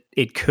said that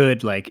it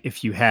could, like,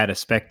 if you had a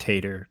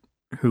spectator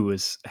who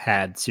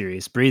had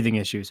serious breathing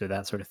issues or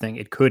that sort of thing,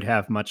 it could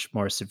have much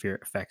more severe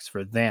effects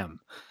for them.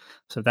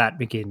 So that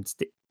begins.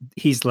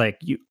 He's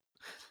like,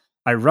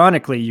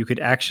 ironically, you could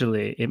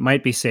actually, it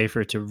might be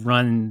safer to have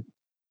run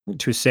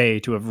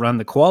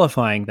the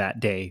qualifying that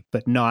day,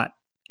 but not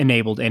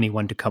enabled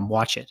anyone to come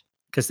watch it,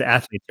 because the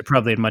athletes are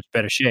probably in much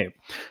better shape.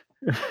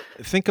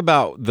 Think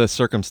about the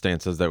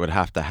circumstances that would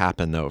have to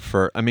happen, though.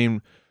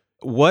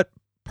 What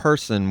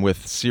person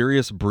with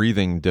serious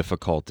breathing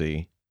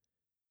difficulty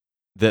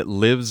that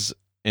lives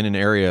in an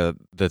area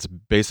that's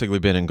basically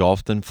been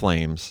engulfed in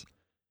flames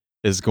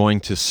is going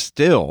to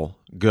still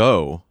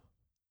go,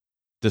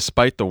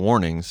 despite the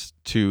warnings,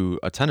 to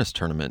a tennis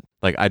tournament?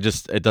 Like,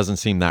 it doesn't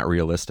seem that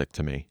realistic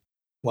to me.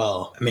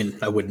 Well, I mean,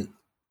 I wouldn't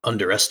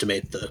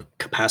underestimate the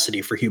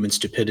capacity for human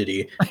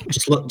stupidity.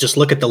 Just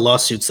look at the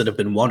lawsuits that have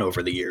been won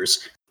over the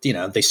years.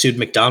 They sued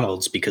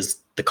McDonald's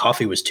because the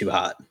coffee was too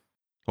hot.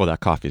 Well, that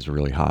coffee's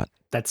really hot.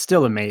 That's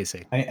still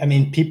amazing. I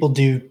mean, people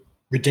do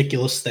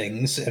ridiculous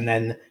things and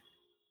then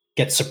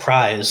get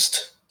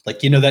surprised. Like,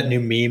 that new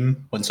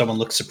meme when someone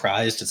looks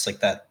surprised, it's like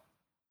that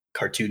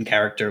cartoon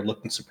character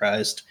looking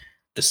surprised.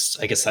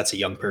 I guess that's a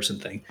young person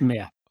thing.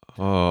 Yeah.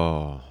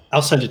 Oh.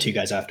 I'll send it to you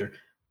guys after.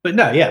 But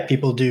no, yeah,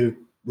 people do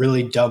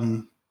really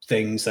dumb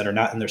things that are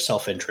not in their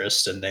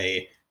self-interest, and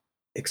they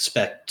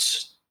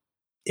expect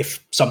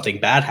if something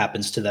bad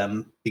happens to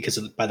them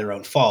by their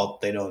own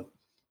fault, they don't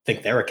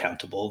think they're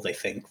accountable. They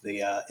think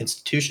the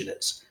institution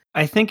is.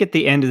 I think at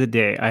the end of the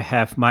day, I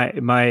have my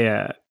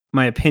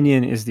my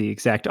opinion is the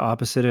exact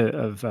opposite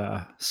of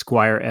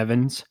Squire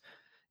Evans,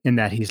 in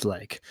that he's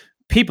like,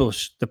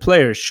 the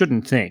players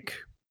shouldn't think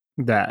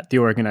that the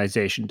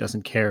organization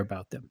doesn't care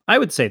about them. I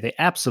would say they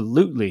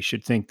absolutely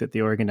should think that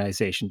the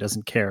organization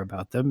doesn't care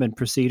about them and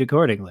proceed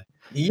accordingly.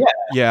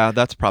 Yeah,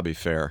 that's probably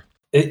fair.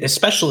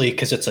 Especially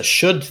because it's a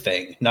should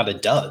thing, not a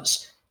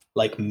does.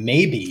 Like,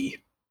 maybe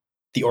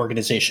the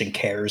organization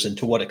cares and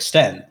to what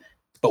extent,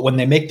 but when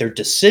they make their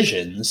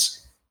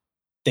decisions,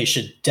 they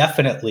should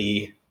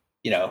definitely,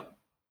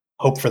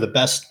 hope for the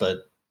best, but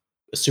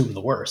assume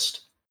the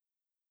worst.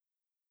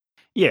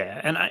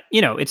 Yeah, and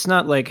it's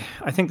not like,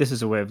 I think this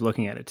is a way of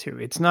looking at it too.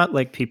 It's not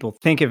like people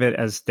think of it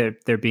as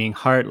they're being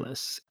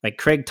heartless. Like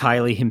Craig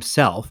Tiley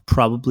himself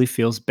probably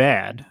feels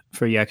bad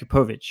for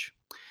Jakubovic,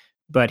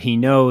 but he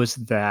knows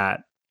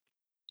that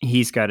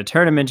he's got a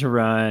tournament to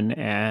run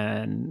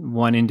and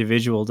one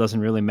individual doesn't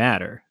really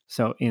matter.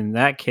 So in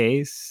that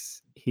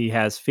case, he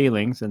has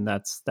feelings, and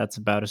that's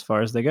about as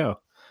far as they go.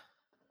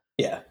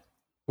 Yeah,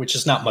 which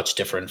is not much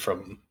different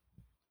from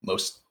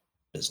most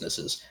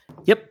businesses.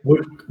 Yep.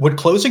 Would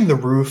closing the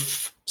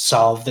roof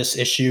solve this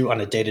issue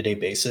on a day-to-day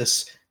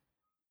basis?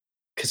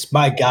 Because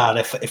my God,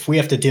 if we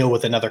have to deal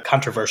with another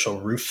controversial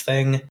roof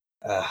thing.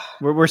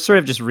 We're sort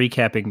of just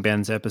recapping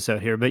Ben's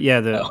episode here, but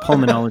yeah, the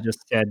pulmonologist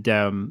said,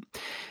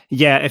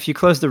 if you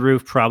close the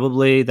roof,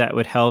 probably that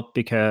would help,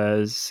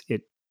 because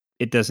it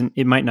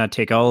might not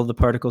take all of the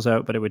particles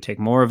out, but it would take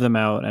more of them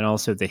out, and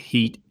also the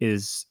heat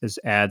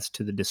adds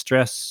to the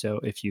distress. So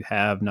if you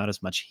have not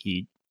as much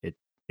heat,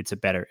 it's a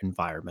better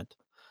environment.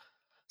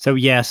 So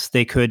yes,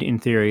 they could, in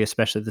theory,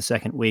 especially the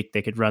second week,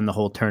 they could run the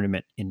whole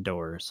tournament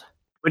indoors.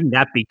 Wouldn't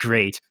that be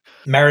great?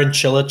 Marin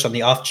Cilic, on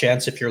the off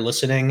chance if you're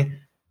listening,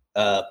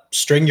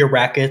 string your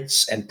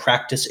rackets and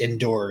practice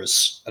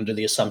indoors under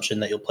the assumption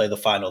that you'll play the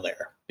final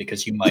there,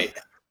 because you might.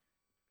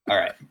 All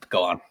right,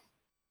 go on.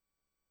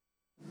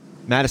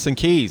 Madison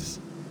Keys.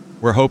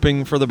 We're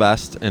hoping for the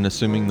best and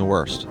assuming the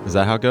worst. Is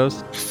that how it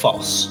goes?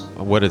 False.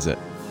 What is it?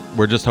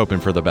 We're just hoping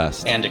for the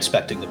best. And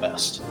expecting the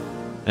best.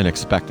 And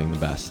expecting the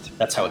best.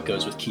 That's how it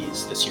goes with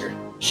Keys this year.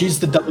 She's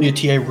the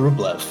WTA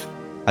Rublev.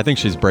 I think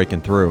she's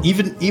breaking through.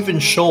 Even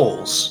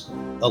Scholes,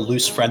 a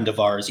loose friend of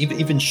ours,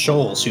 even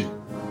Scholes, who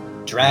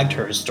dragged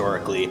her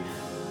historically,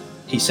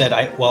 he said,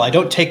 I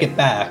don't take it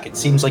back. It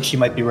seems like she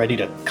might be ready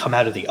to come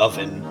out of the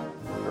oven,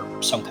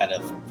 or some kind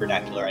of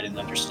vernacular I didn't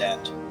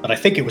understand. But I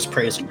think it was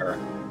praising her.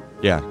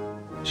 Yeah,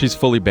 she's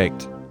fully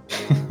baked.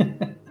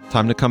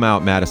 Time to come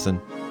out, Madison.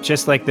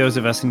 Just like those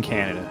of us in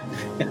Canada,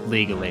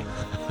 legally.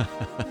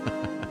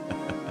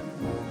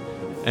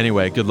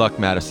 Anyway, good luck,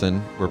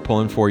 Madison. We're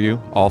pulling for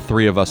you. All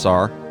three of us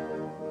are,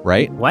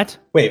 right? What?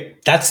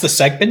 Wait, that's the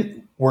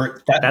segment?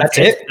 That's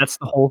it? That's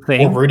the whole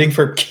thing? We're rooting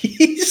for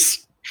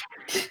Keys?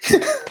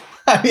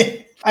 I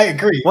mean, I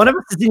agree. One of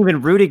us isn't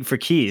even rooting for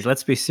Keys.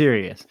 Let's be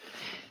serious.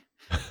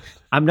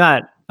 I'm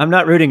not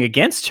rooting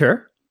against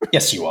her.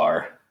 Yes, you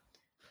are.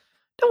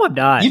 No, I'm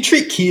not. You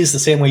treat Keys the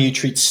same way you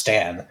treat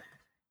Stan.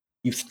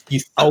 You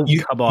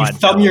come on. You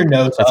thumb your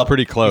nose up. That's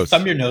pretty close. You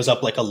thumb your nose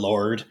up like a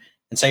lord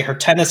and say her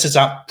tennis is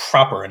not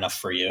proper enough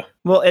for you.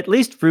 Well, at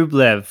least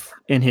Rublev,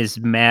 in his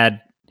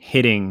mad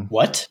hitting,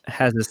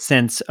 has a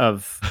sense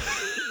of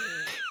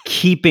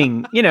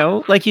keeping,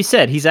 like you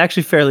said, he's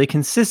actually fairly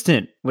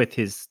consistent with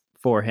his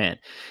forehand.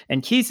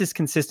 And Keys is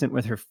consistent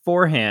with her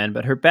forehand,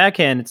 but her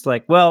backhand, it's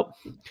like, well,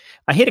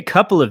 I hit a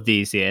couple of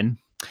these in,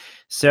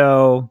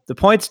 so the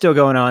point's still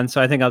going on,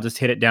 so I think I'll just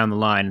hit it down the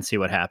line and see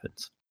what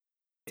happens.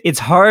 It's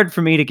hard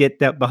for me to get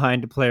that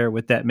behind a player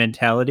with that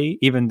mentality,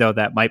 even though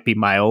that might be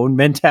my own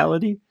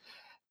mentality.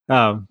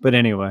 But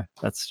anyway,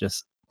 that's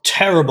just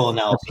terrible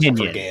analysis of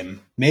her game.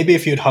 Maybe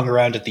if you'd hung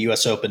around at the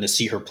U.S. Open to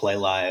see her play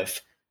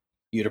live,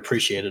 you'd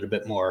appreciate it a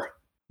bit more.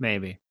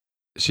 Maybe.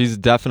 She's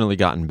definitely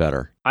gotten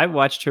better. I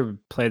watched her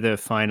play the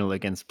final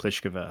against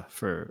Pliskova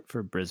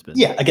for Brisbane.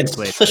 Yeah, against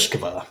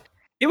Pliskova.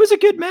 It was a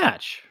good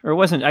match. Or it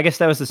wasn't. I guess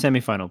that was the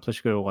semifinal.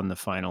 Pliskova won the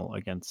final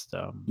against...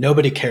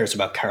 Nobody cares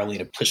about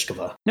Karolina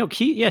Pliskova. No,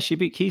 she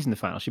beat Keys in the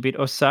final. She beat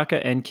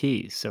Osaka and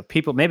Keys. So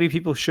maybe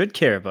people should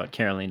care about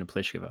Karolina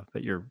Pliskova,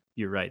 but you're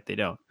right, they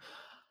don't.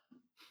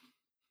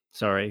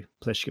 Sorry,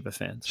 Pliskova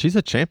fans. She's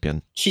a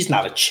champion. She's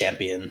not a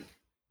champion.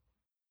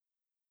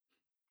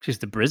 She's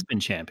the Brisbane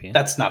champion.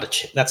 That's not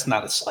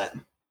a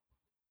slam.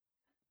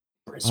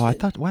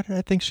 Brisbane. Why did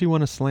I think she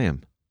won a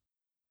slam?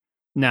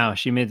 No,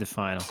 she made the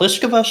final.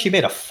 Pliskova, she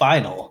made a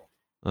final.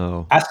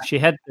 Oh. She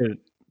had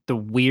the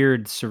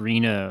weird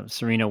Serena.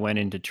 Serena went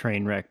into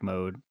train wreck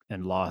mode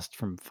and lost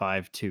from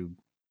 5-2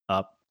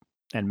 up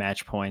and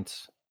match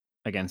points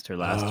against her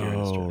last year.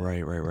 Oh,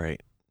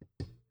 right.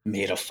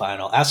 Made a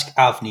final. Ask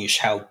Avneesh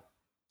how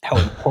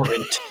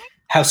important,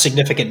 how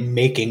significant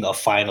making a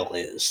final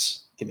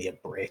is. Give me a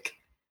break.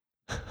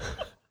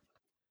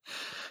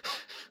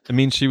 I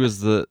mean, she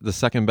was the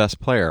second best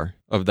player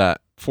of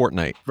that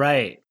fortnight.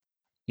 Right.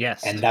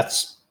 Yes. And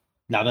that's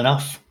not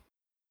enough.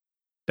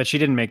 But she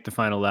didn't make the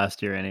final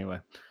last year anyway.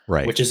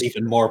 Right. Which is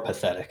even more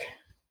pathetic.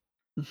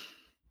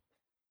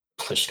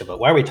 Pliskova.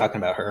 Why are we talking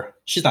about her?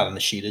 She's not on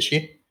the sheet, is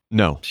she?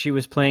 No, She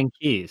was playing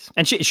Keys.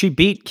 And she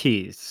beat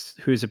Keys,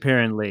 who's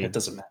apparently, It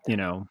doesn't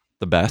matter.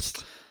 the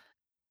best.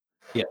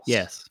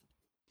 Yes.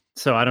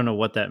 So I don't know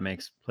what that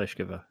makes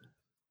Pliskova.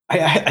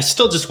 I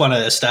still just want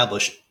to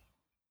establish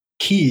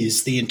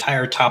Keys. The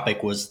entire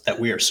topic was that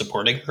we are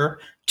supporting her.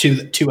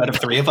 Two out of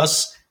three of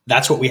us.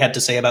 That's what we had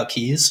to say about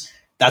Keys.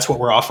 That's what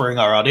we're offering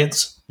our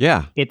audience.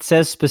 Yeah. It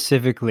says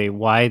specifically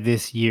why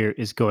this year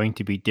is going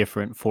to be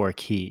different for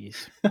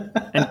Keys.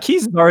 And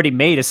Keys has already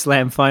made a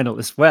slam final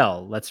as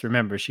well. Let's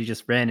remember, she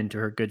just ran into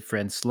her good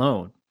friend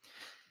Sloane.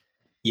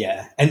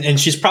 Yeah, and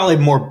she's probably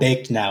more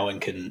baked now and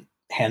can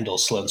handle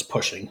Sloane's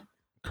pushing.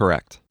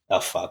 Correct. Oh,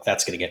 fuck.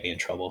 That's going to get me in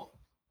trouble.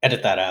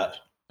 Edit that out.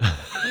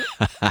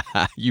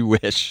 You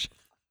wish.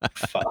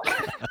 Fuck.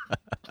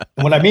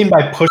 And what I mean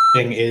by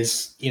pushing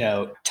is,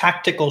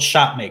 tactical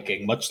shot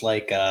making, much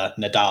like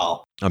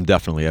Nadal. I'm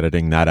definitely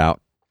editing that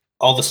out.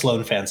 All the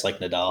Sloane fans like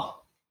Nadal.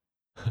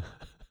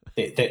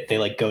 They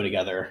like go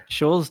together.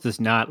 Scholes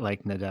does not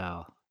like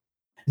Nadal.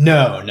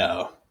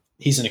 No.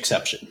 He's an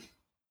exception.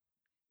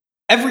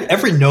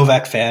 Every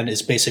Novak fan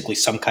is basically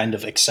some kind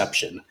of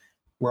exception.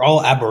 We're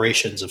all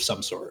aberrations of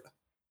some sort.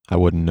 I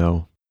wouldn't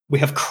know. We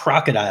have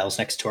crocodiles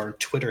next to our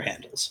Twitter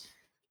handles.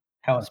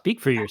 Speak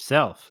for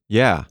yourself.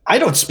 Yeah. I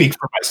don't speak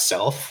for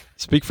myself.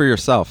 Speak for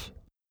yourself.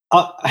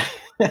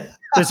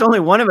 There's only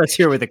one of us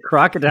here with a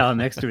crocodile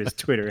next to his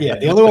Twitter. Yeah,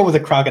 the only one with a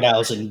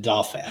crocodile is a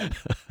Nadal fan.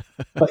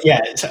 But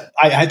yeah,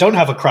 I don't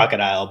have a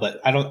crocodile,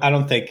 but I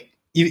don't think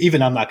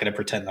even I'm not going to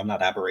pretend I'm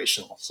not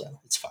aberrational, so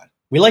it's fine.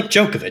 We like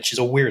Djokovic; he's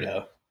a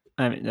weirdo.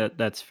 I mean,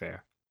 that's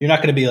fair. You're not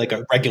going to be like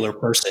a regular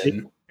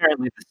person.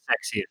 Apparently, the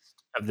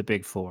sexiest of the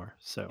big four.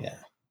 So yeah,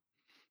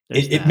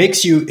 it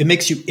makes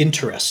you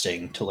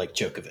interesting to like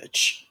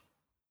Djokovic.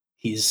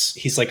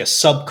 He's like a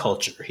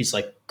subculture. He's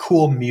like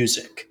cool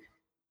music.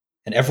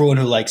 And everyone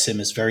who likes him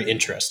is very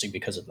interesting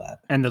because of that.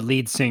 And the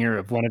lead singer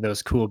of one of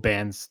those cool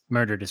bands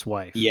murdered his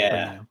wife.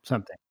 Yeah.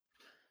 Something.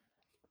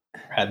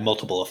 Had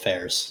multiple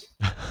affairs.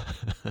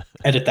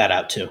 Edit that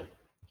out too.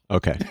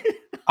 Okay.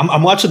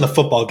 I'm watching the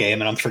football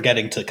game and I'm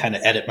forgetting to kind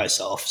of edit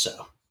myself.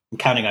 So I'm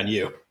counting on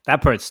you.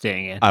 That part's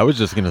staying in. I was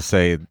just going to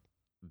say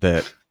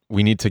that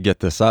we need to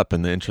get this up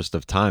in the interest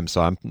of time. So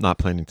I'm not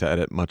planning to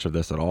edit much of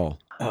this at all.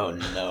 Oh,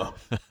 no.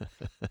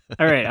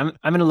 All right. I'm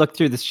going to look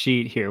through this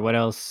sheet here. What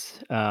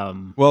else?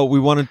 Well, we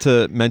wanted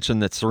to mention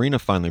that Serena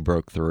finally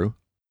broke through.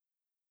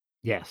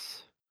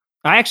 Yes.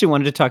 I actually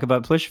wanted to talk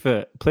about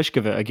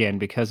Pliskova again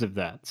because of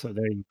that. So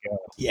there you go.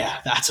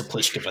 Yeah, that's a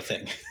Pliskova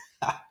thing.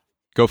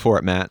 Go for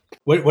it, Matt.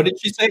 What did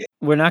she say?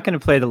 We're not going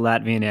to play the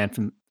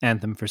Latvian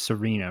anthem for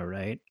Serena,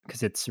 right?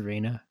 Because it's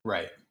Serena.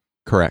 Right.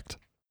 Correct.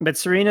 But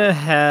Serena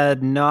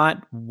had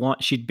not won.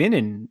 She'd been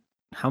in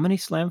how many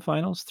slam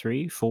finals?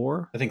 3,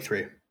 4? I think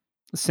 3.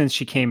 Since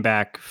she came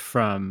back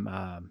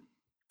from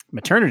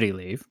maternity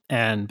leave,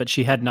 but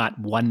she had not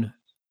won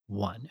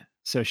one.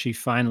 So she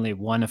finally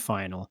won a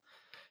final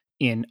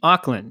in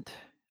Auckland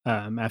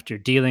after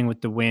dealing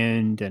with the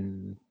wind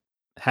and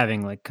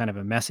having like kind of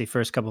a messy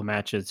first couple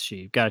matches.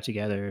 She got it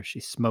together. She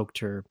smoked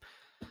her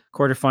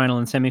quarterfinal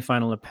and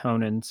semifinal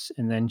opponents,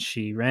 and then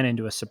she ran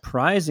into a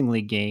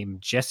surprisingly game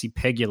Jessie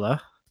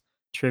Pegula,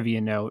 trivia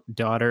note,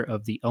 daughter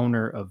of the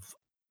owner of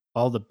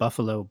all the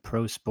Buffalo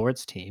pro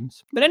sports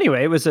teams. But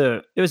anyway, it was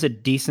a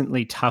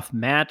decently tough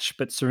match,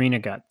 but Serena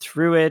got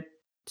through it.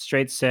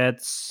 Straight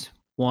sets,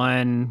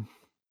 won,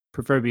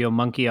 proverbial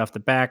monkey off the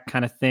back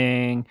kind of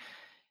thing.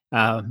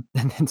 And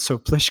then so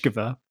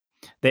Pliskova,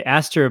 they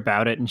asked her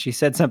about it, and she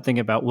said something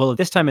about, well,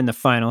 this time in the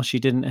final, she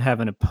didn't have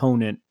an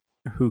opponent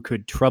who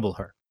could trouble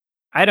her.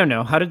 I don't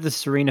know. How did the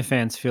Serena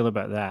fans feel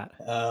about that?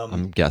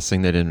 I'm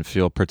guessing they didn't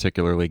feel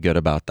particularly good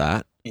about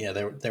that. Yeah,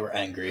 they were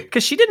angry.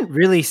 Because she didn't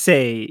really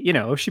say,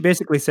 she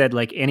basically said,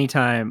 like,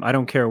 anytime, I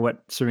don't care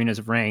what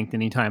Serena's ranked,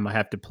 anytime I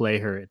have to play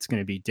her, it's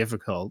going to be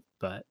difficult,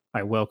 but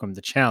I welcome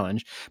the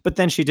challenge. But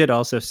then she did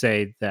also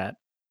say that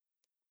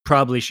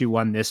probably she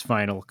won this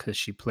final because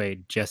she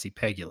played Jessie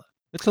Pegula.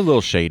 It's a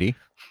little shady.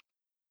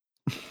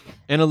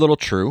 And a little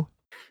true.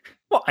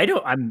 Well,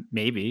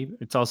 maybe.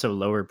 It's also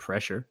lower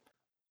pressure.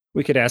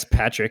 We could ask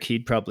Patrick,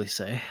 he'd probably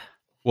say.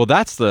 Well,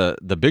 that's the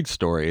big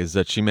story, is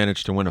that she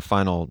managed to win a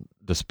final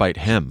despite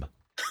him.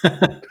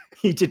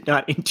 He did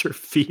not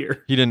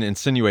interfere. He didn't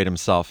insinuate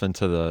himself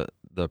into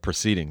the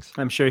proceedings.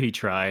 I'm sure he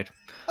tried.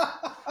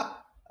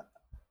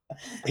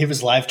 He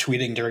was live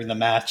tweeting during the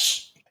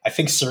match. I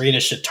think Serena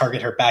should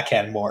target her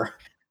backhand more.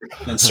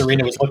 And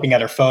Serena was looking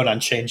at her phone on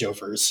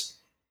changeovers.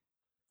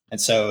 And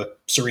so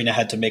Serena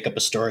had to make up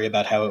a story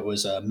about how it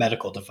was a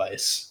medical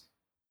device.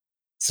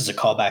 This is a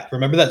callback.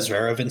 Remember that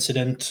Zverev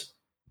incident?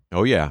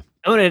 Oh, yeah.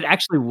 Oh, and it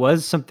actually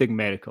was something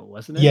medical,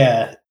 wasn't it?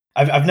 Yeah.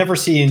 I've never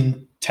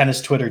seen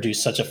tennis Twitter do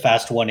such a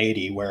fast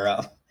 180 where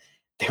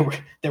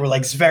they were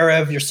like,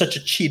 Zverev, you're such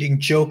a cheating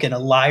joke and a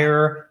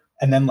liar.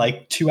 And then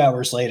like 2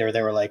 hours later,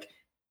 they were like,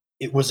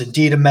 it was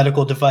indeed a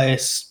medical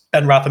device.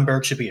 Ben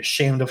Rothenberg should be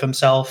ashamed of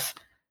himself,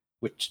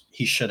 which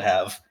he should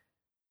have.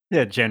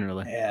 Yeah,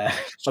 generally. Yeah.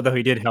 Although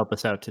he did help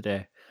us out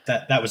today.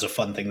 That was a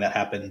fun thing that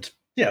happened.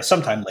 Yeah,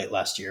 sometime late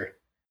last year.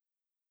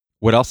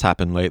 What else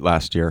happened late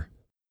last year?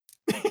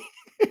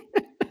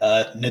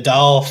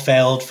 Nadal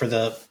failed for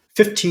the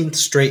 15th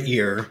straight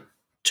year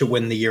to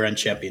win the year-end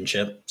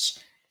championships.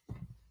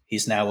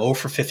 He's now 0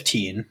 for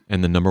 15.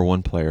 And the number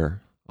one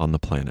player on the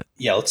planet.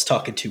 Yeah, let's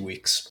talk in 2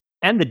 weeks.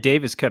 And the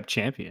Davis Cup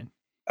champion.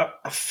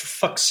 For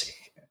fuck's sake.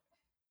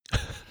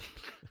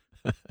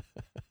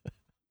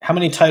 How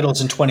many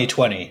titles in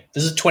 2020?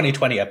 This is a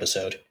 2020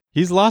 episode.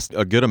 He's lost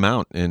a good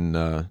amount in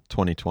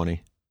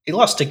 2020. He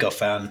lost to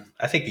Goffin.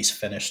 I think he's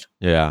finished.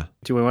 Yeah.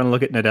 Do we want to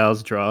look at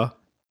Nadal's draw?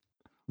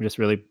 We just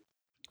really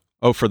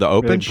for the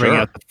Open? really bring Sure.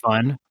 out the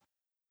fun.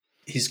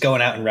 He's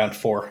going out in round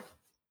 4.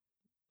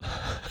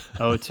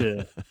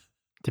 To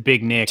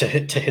Big Nick. To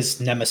his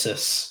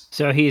nemesis.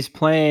 So he's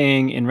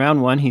playing, in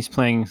round 1, he's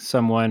playing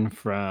someone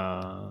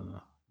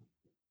from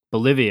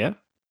Bolivia.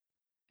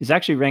 He's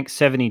actually ranked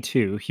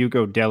 72,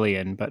 Hugo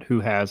Delian, but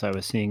who has, I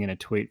was seeing in a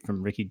tweet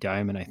from Ricky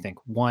Diamond, I think,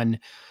 won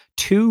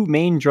 2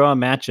 main draw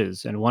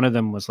matches, and one of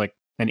them was like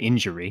an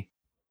injury.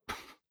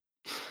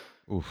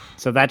 Oof.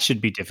 So that should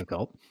be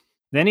difficult.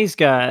 Then he's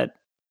got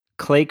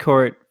clay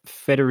court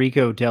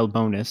Federico Del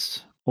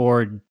Bonis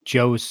or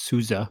Joe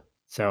Souza.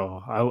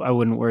 So I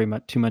wouldn't worry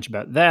too much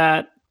about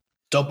that.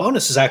 Del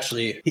Bonis is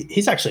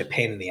he's actually a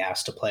pain in the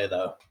ass to play,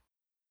 though.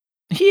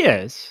 He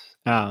is.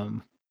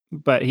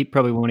 But he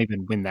probably won't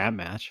even win that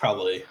match.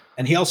 Probably.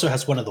 And he also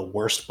has one of the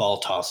worst ball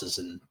tosses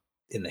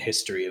in the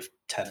history of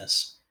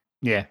tennis.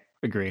 Yeah,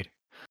 agreed.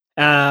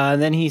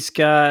 Then he's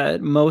got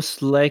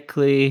most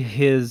likely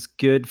his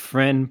good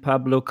friend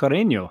Pablo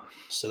Carreño.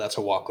 So that's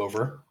a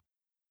walkover.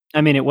 I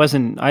mean, it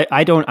wasn't.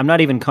 I'm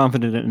not even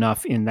confident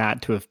enough in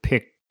that to have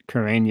picked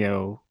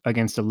Carreño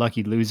against a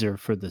lucky loser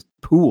for the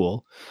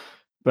pool,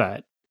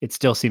 but it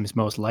still seems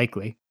most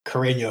likely.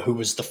 Carreño, who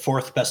was the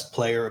 4th best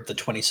player of the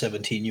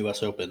 2017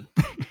 U.S. Open.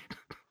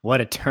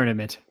 What a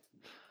tournament.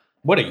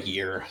 What a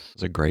year. It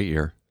was a great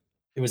year.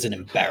 It was an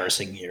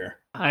embarrassing year.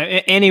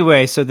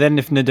 Anyway, so then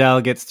if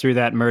Nadal gets through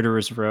that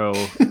murderer's row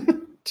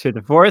to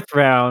the 4th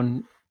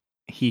round,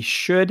 he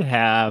should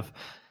have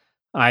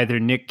either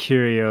Nick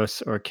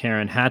Kyrgios or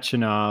Karen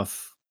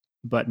Khachanov,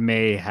 but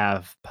may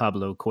have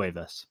Pablo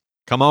Cuevas.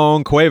 Come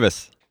on,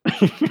 Cuevas.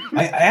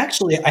 I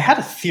had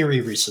a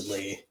theory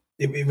recently.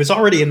 It was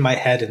already in my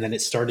head, and then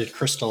it started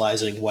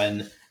crystallizing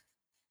when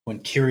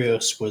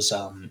Kyrgios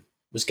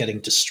was getting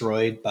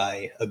destroyed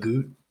by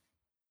Agut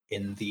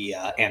in the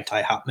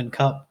anti-Hopman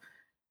Cup.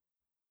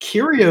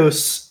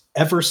 Kyrgios,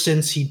 ever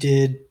since he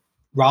did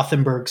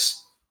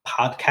Rothenberg's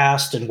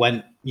podcast and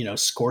went,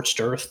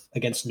 scorched earth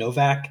against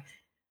Novak,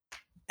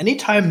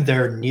 anytime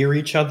they're near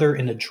each other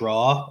in a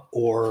draw,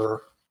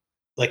 or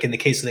like in the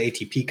case of the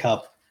ATP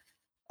Cup,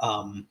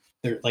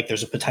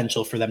 there's a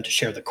potential for them to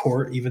share the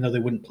court, even though they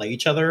wouldn't play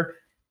each other.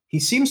 He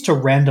seems to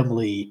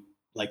randomly,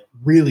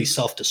 really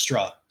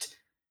self-destruct.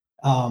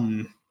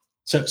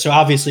 So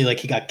obviously,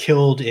 he got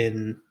killed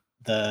in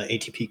the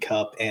ATP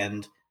Cup,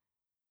 and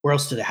where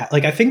else did it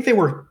happen? I think they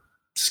were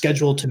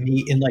scheduled to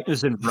meet in It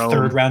was in the Rome.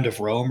 3rd round of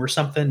Rome or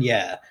something.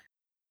 Yeah,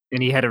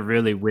 And he had a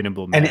really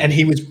winnable match. and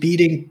he was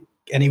beating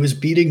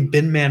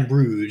Binman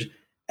Rude,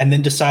 and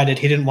then decided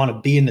he didn't want to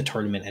be in the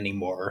tournament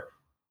anymore.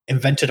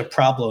 Invented a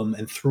problem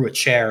and threw a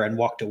chair and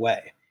walked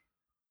away.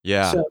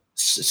 Yeah.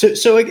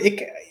 So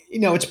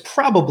it's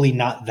probably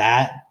not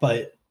that,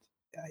 but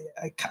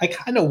I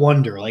kind of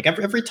wonder.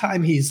 Every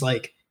time he's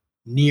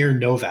near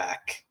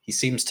Novak, he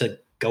seems to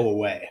go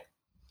away.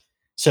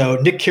 So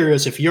Nick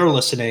Kyrgios, if you're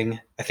listening,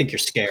 I think you're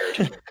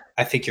scared.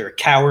 I think you're a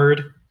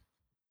coward,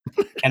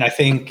 and I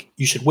think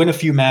you should win a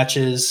few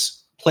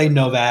matches, play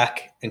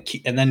Novak,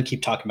 and then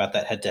keep talking about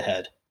that head to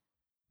head.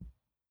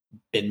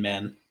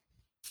 Binman.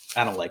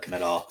 I don't like him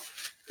at all.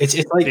 It's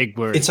Big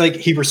word. It's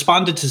he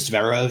responded to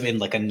Zverev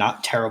in a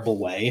not terrible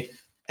way,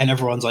 and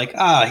everyone's like,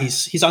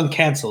 he's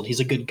uncanceled. He's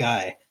a good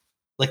guy.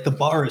 The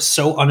bar is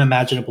so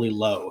unimaginably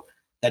low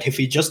that if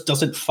he just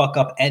doesn't fuck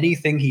up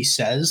anything he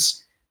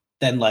says,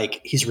 then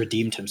he's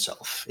redeemed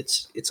himself.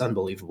 It's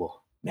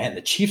unbelievable. Man,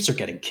 the Chiefs are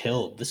getting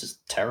killed. This is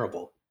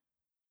terrible.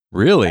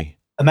 Really?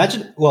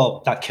 Imagine,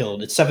 well, not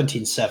killed. It's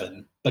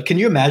 17-7. But can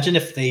you imagine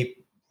if they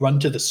run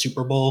to the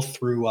Super Bowl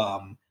through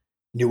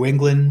New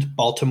England,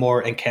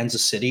 Baltimore, and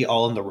Kansas City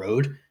all on the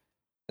road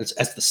as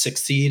the 6th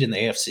seed in the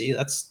AFC?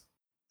 That's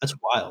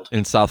wild.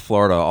 In South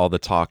Florida, all the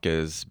talk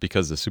is,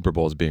 because the Super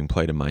Bowl is being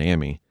played in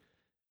Miami,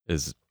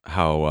 is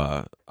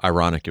how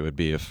ironic it would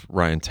be if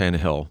Ryan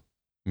Tannehill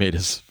made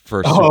his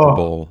first Super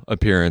Bowl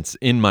appearance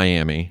in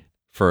Miami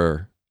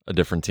for a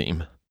different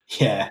team.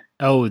 Yeah.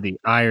 Oh, the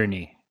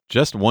irony.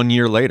 Just 1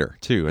 year later,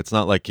 too. It's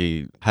not like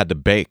he had to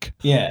bake.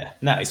 Yeah.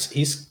 Nice.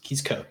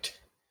 He's cooked.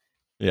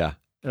 Yeah.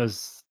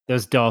 Those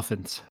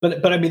Dolphins.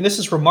 But I mean, this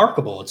is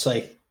remarkable. It's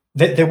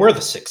they were the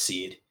 6th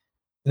seed.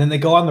 And then they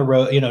go on the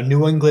road.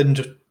 New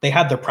England, they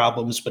had their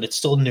problems, but it's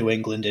still New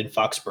England in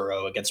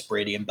Foxborough against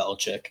Brady and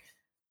Belichick.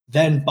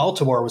 Then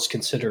Baltimore was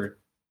considered,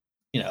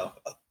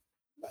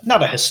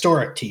 not a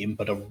historic team,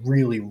 but a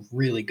really,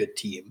 really good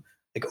team,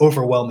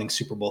 overwhelming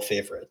Super Bowl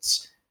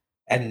favorites.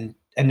 And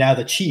now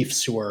the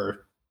Chiefs, who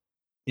are,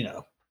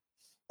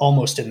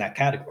 almost in that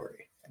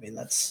category. I mean,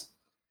 it's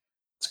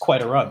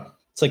quite a run.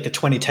 It's like the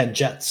 2010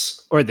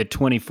 Jets. Or the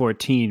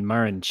 2014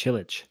 Marin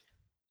Cilic.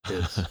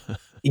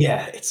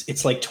 Yeah,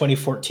 it's like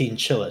 2014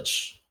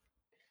 Cilic.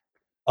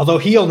 Although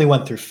he only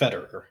went through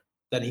Federer.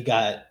 Then he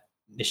got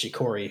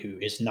Nishikori, who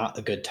is not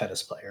a good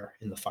tennis player,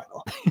 in the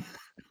final.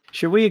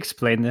 Should we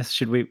explain this?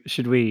 Should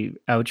we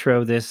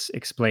outro this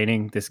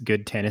explaining this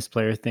good tennis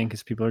player thing?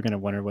 Because people are going to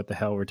wonder what the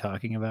hell we're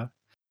talking about.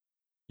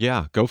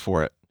 Yeah, go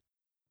for it.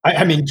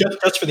 I mean,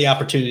 just for the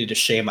opportunity to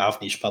shame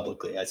Avneesh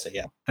publicly, I'd say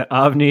yeah. The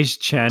Avneesh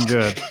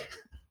Chandra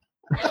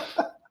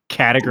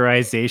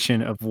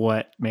categorization of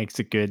what makes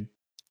a good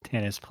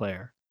tennis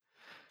player,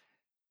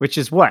 which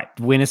is what?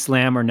 Win a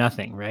slam or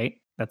nothing, right?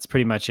 That's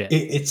pretty much it.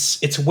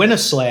 It's win a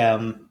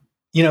slam.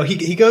 You know,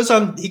 he gets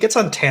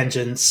on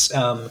tangents.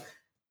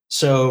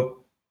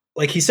 So,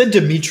 like he said,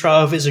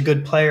 Dimitrov is a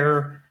good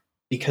player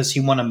because he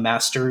won a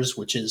Masters,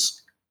 which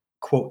is,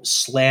 quote,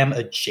 slam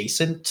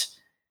adjacent.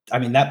 I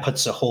mean, that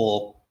puts a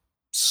whole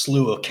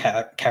slew of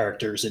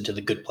characters into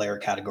the good player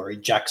category.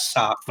 Jack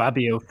Sock.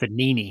 Fabio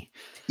Fognini.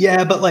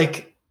 Yeah, but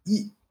like,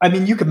 I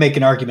mean, you could make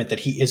an argument that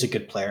he is a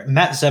good player.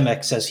 Matt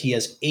Zemek says he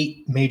has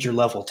 8 major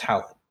level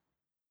talent.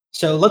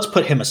 So let's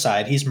put him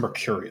aside. He's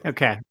mercurial.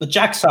 Okay. But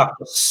Jack Sock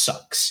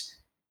sucks.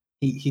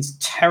 He's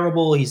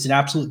terrible. He's an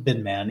absolute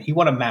bin man. He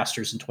won a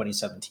Masters in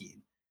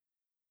 2017.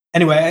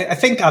 Anyway, I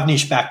think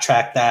Avneesh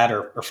backtracked that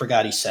or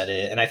forgot he said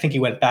it. And I think he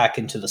went back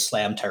into the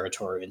slam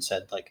territory and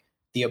said, like,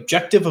 the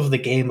objective of the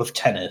game of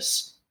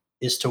tennis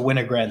is to win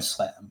a Grand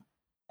Slam.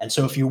 And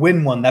so if you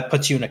win one, that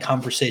puts you in a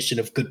conversation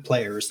of good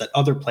players that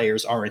other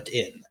players aren't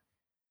in.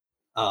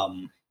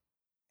 And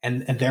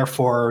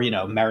therefore, you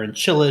know, Marin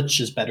Cilic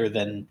is better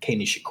than Kei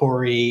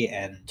Nishikori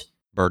and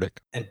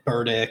Burdick.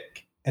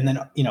 And then,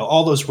 you know,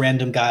 all those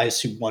random guys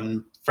who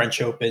won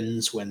French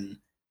Opens when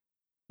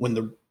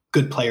the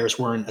good players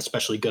weren't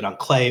especially good on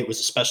clay, it was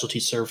a specialty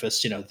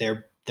surface, you know,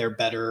 they're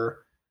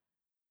better.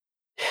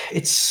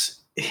 It's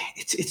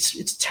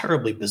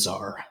terribly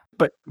bizarre.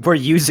 But we're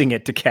using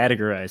it to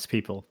categorize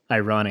people,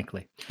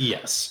 ironically.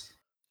 Yes.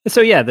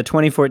 So yeah, the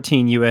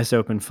 2014 US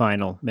Open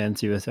final,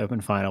 men's US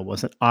Open final,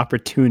 was an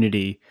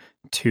opportunity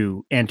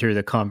to enter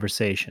the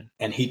conversation.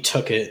 And he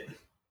took it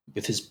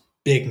with his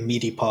big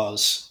meaty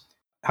paws.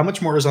 How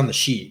much more is on the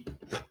sheet?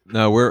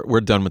 No,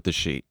 we're done with the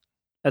sheet.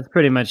 That's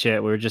pretty much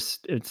it. We're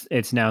just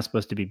it's now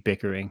supposed to be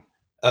bickering.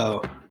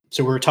 Oh,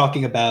 so we're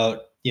talking about,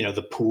 you know,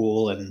 the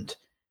pool and,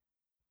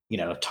 you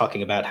know,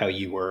 talking about how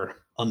you were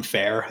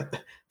unfair.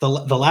 The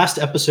last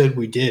episode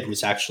we did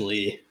was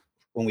actually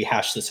when we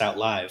hashed this out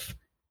live.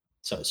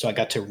 So I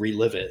got to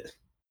relive it.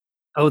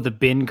 Oh, the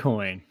bin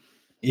coin.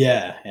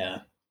 Yeah.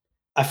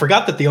 I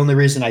forgot that the only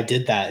reason I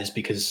did that is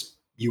because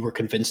you were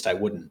convinced I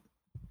wouldn't.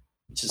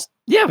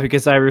 Yeah,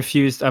 because I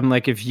refused. I'm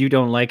like, if you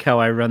don't like how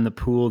I run the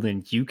pool,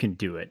 then you can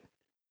do it.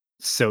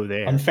 So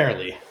there.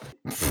 Unfairly.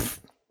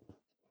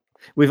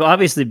 We've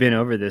obviously been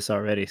over this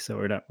already, so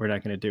we're not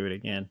going to do it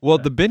again. Well,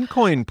 the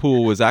Bitcoin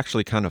pool was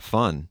actually kind of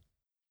fun.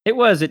 It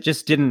was. It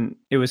just didn't.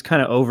 It was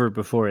kind of over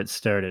before it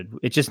started.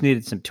 It just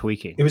needed some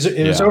tweaking. It was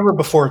over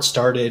before it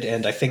started,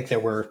 and I think there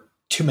were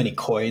too many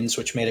coins,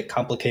 which made it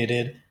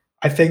complicated.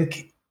 I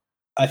think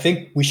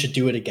we should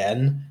do it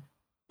again,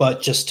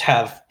 but just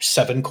have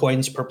 7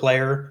 coins per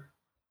player,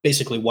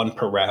 basically 1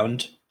 per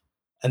round,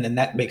 and then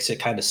that makes it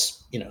kind of,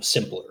 you know,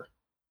 simpler.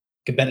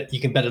 You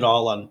can bet it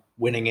all on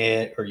winning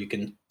it, or you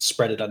can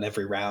spread it on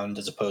every round,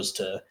 as opposed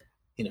to,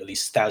 you know,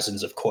 these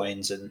thousands of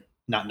coins and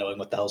not knowing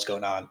what the hell's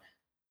going on.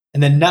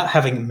 And then not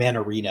having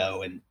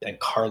Manarino and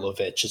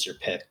Karlovic as your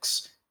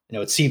picks. You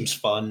know, it seems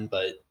fun,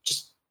 but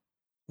just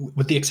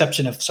with the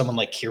exception of someone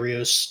like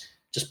Kyrgios,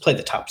 just play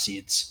the top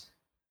seeds.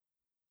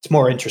 It's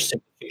more interesting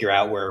to figure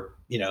out where,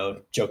 you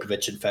know,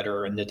 Djokovic and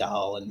Federer and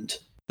Nadal and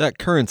that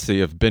currency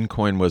of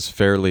Bitcoin was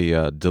fairly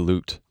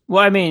dilute.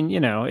 Well, I mean, you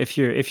know, if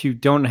you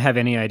don't have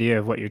any idea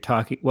of what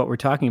we're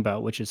talking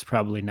about, which is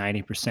probably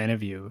 90%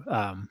 of you,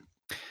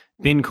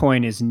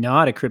 Bitcoin is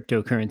not a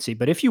cryptocurrency.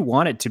 But if you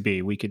want it to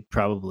be, we could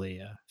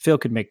probably Phil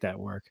could make that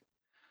work.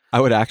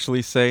 I would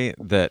actually say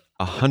that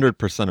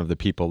 100% of the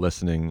people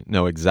listening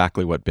know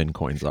exactly what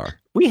Bitcoins are.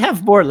 We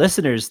have more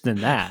listeners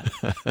than that,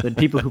 than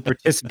people who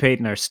participate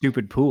in our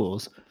stupid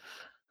pools.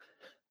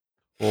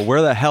 Well,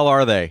 where the hell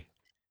are they?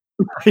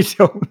 I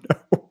don't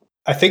know.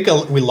 I think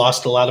we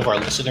lost a lot of our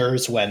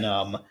listeners when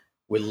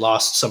we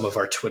lost some of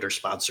our Twitter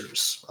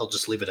sponsors. I'll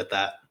just leave it at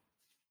that.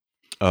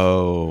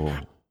 Oh,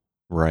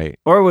 right.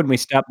 Or when we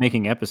stopped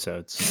making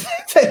episodes.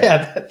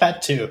 Yeah,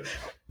 that too.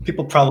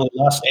 People probably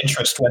lost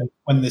interest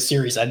when the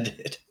series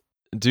ended.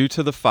 Due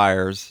to the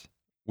fires,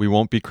 we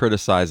won't be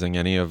criticizing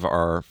any of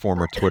our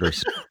former Twitter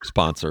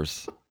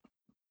sponsors.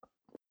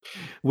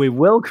 We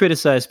will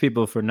criticize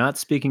people for not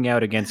speaking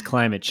out against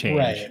climate change.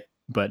 Right.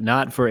 But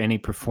not for any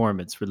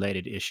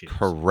performance-related issues.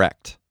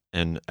 Correct.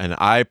 And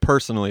I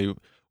personally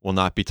will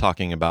not be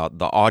talking about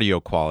the audio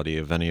quality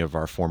of any of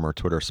our former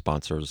Twitter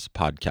sponsors'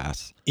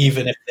 podcasts.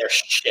 Even if they're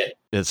shit.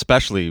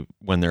 Especially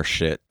when they're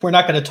shit. We're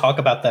not going to talk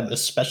about them,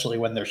 especially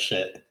when they're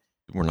shit.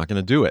 We're not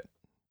going to do it.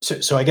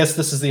 So I guess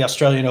this is the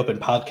Australian Open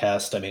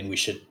podcast. I mean, we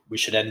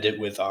should end it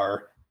with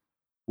our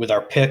with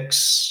our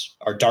picks,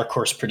 our dark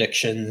horse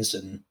predictions,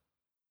 and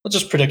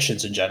just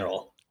predictions in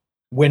general.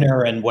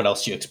 Winner and what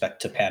else you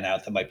expect to pan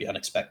out that might be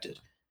unexpected.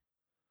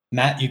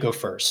 Matt, you go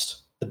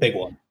first. The big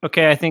one.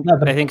 Okay, I think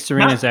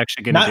Serena's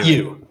actually going to do not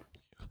you.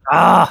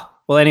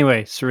 Well,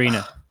 anyway,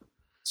 Serena.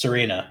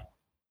 Serena.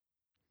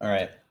 All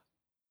right.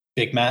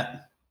 Big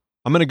Matt.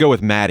 I'm going to go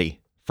with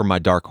Maddie for my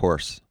dark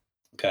horse.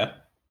 Okay.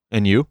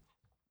 And you?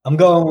 I'm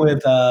going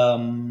with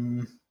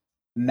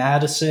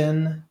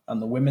Madison on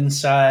the women's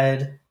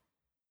side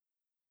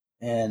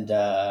and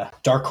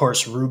dark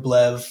horse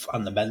Rublev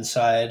on the men's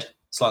side,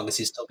 as long as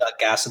he's still got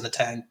gas in the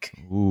tank.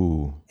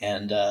 Ooh.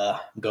 And I'm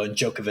going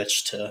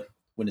Djokovic to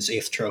win his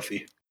 8th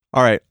trophy.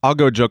 All right, I'll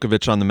go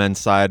Djokovic on the men's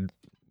side.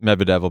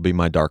 Medvedev will be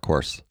my dark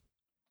horse.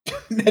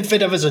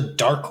 Medvedev is a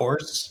dark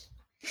horse?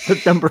 The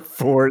number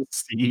 4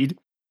 seed.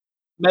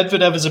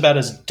 Medvedev is about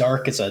as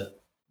dark as a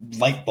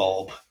light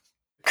bulb.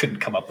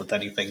 Couldn't come up with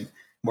anything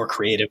more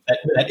creative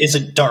that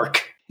isn't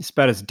dark. He's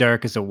about as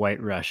dark as a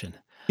white Russian.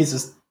 He's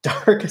as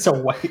dark as a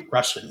white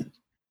Russian.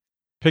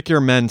 Pick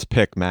your men's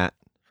pick, Matt.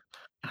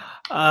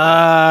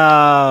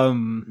 I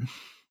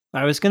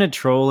was gonna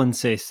troll and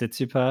say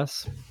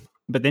Tsitsipas,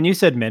 but then you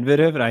said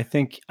Medvedev, and I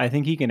think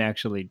he can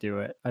actually do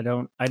it. I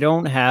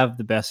don't have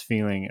the best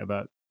feeling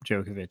about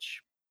Djokovic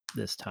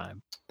this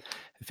time.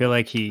 I feel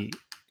like he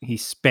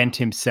spent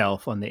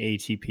himself on the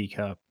ATP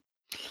Cup.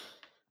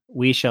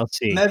 We shall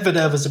see.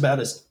 Medvedev is about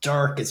as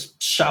dark as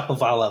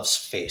Shapovalov's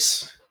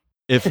face.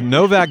 If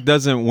Novak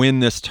doesn't win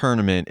this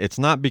tournament, it's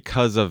not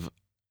because of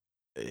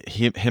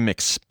him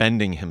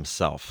expending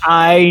himself.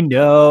 I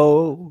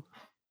know.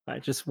 I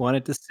just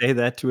wanted to say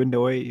that to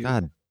annoy you.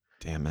 God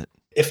damn it.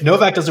 If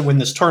Novak doesn't win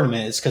this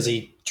tournament, it's because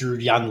he drew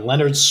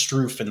Jan-Lennard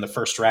Struff in the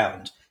first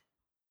round.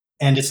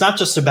 And it's not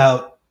just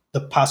about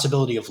the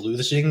possibility of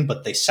losing,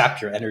 but they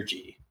sap your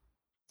energy,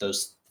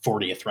 those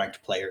 40th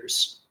ranked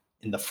players,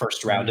 in the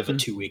first round of a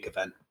 2-week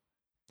event.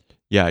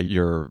 Yeah,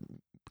 your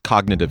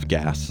cognitive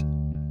gas.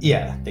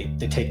 Yeah, they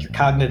take your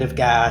cognitive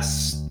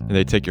gas. And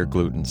they take your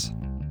glutens.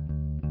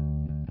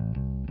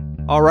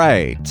 All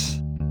right.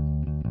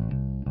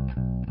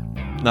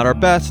 Not our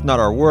best, not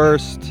our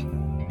worst.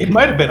 It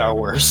might have been our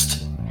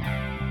worst.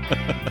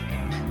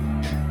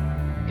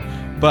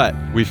 But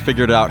we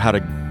figured out how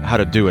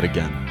to do it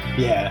again.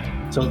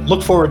 Yeah. So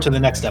look forward to the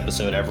next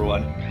episode,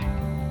 everyone.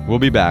 We'll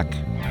be back.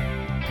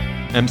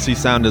 MC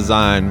Sound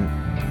Design,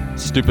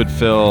 Stupid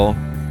Phil,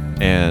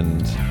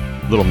 and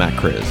Little Matt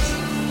Criz.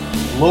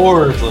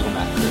 Lord Little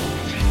Matt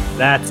Criz.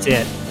 That's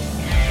it.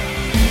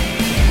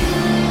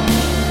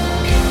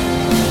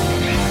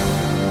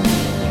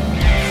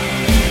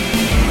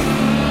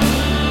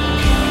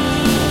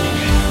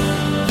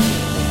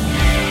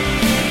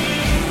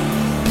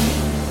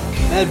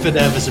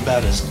 Medvedev is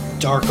about as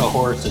dark a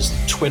horse as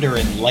Twitter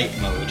in light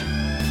mode.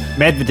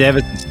 Medvedev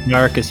is as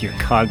dark as your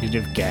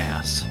cognitive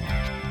gas.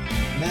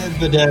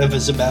 Medvedev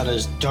is about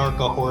as dark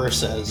a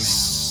horse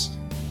as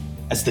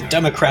the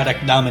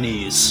Democratic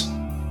nominees.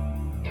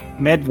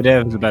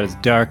 Medvedev is about as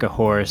dark a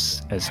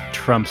horse as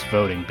Trump's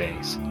voting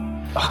base.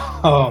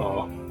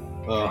 Oh,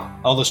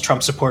 all those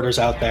Trump supporters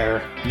out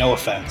there, no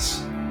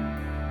offense.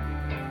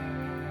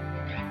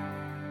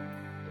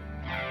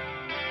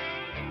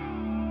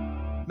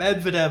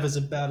 Medvedev is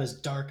about as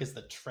dark as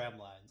the tram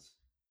lines.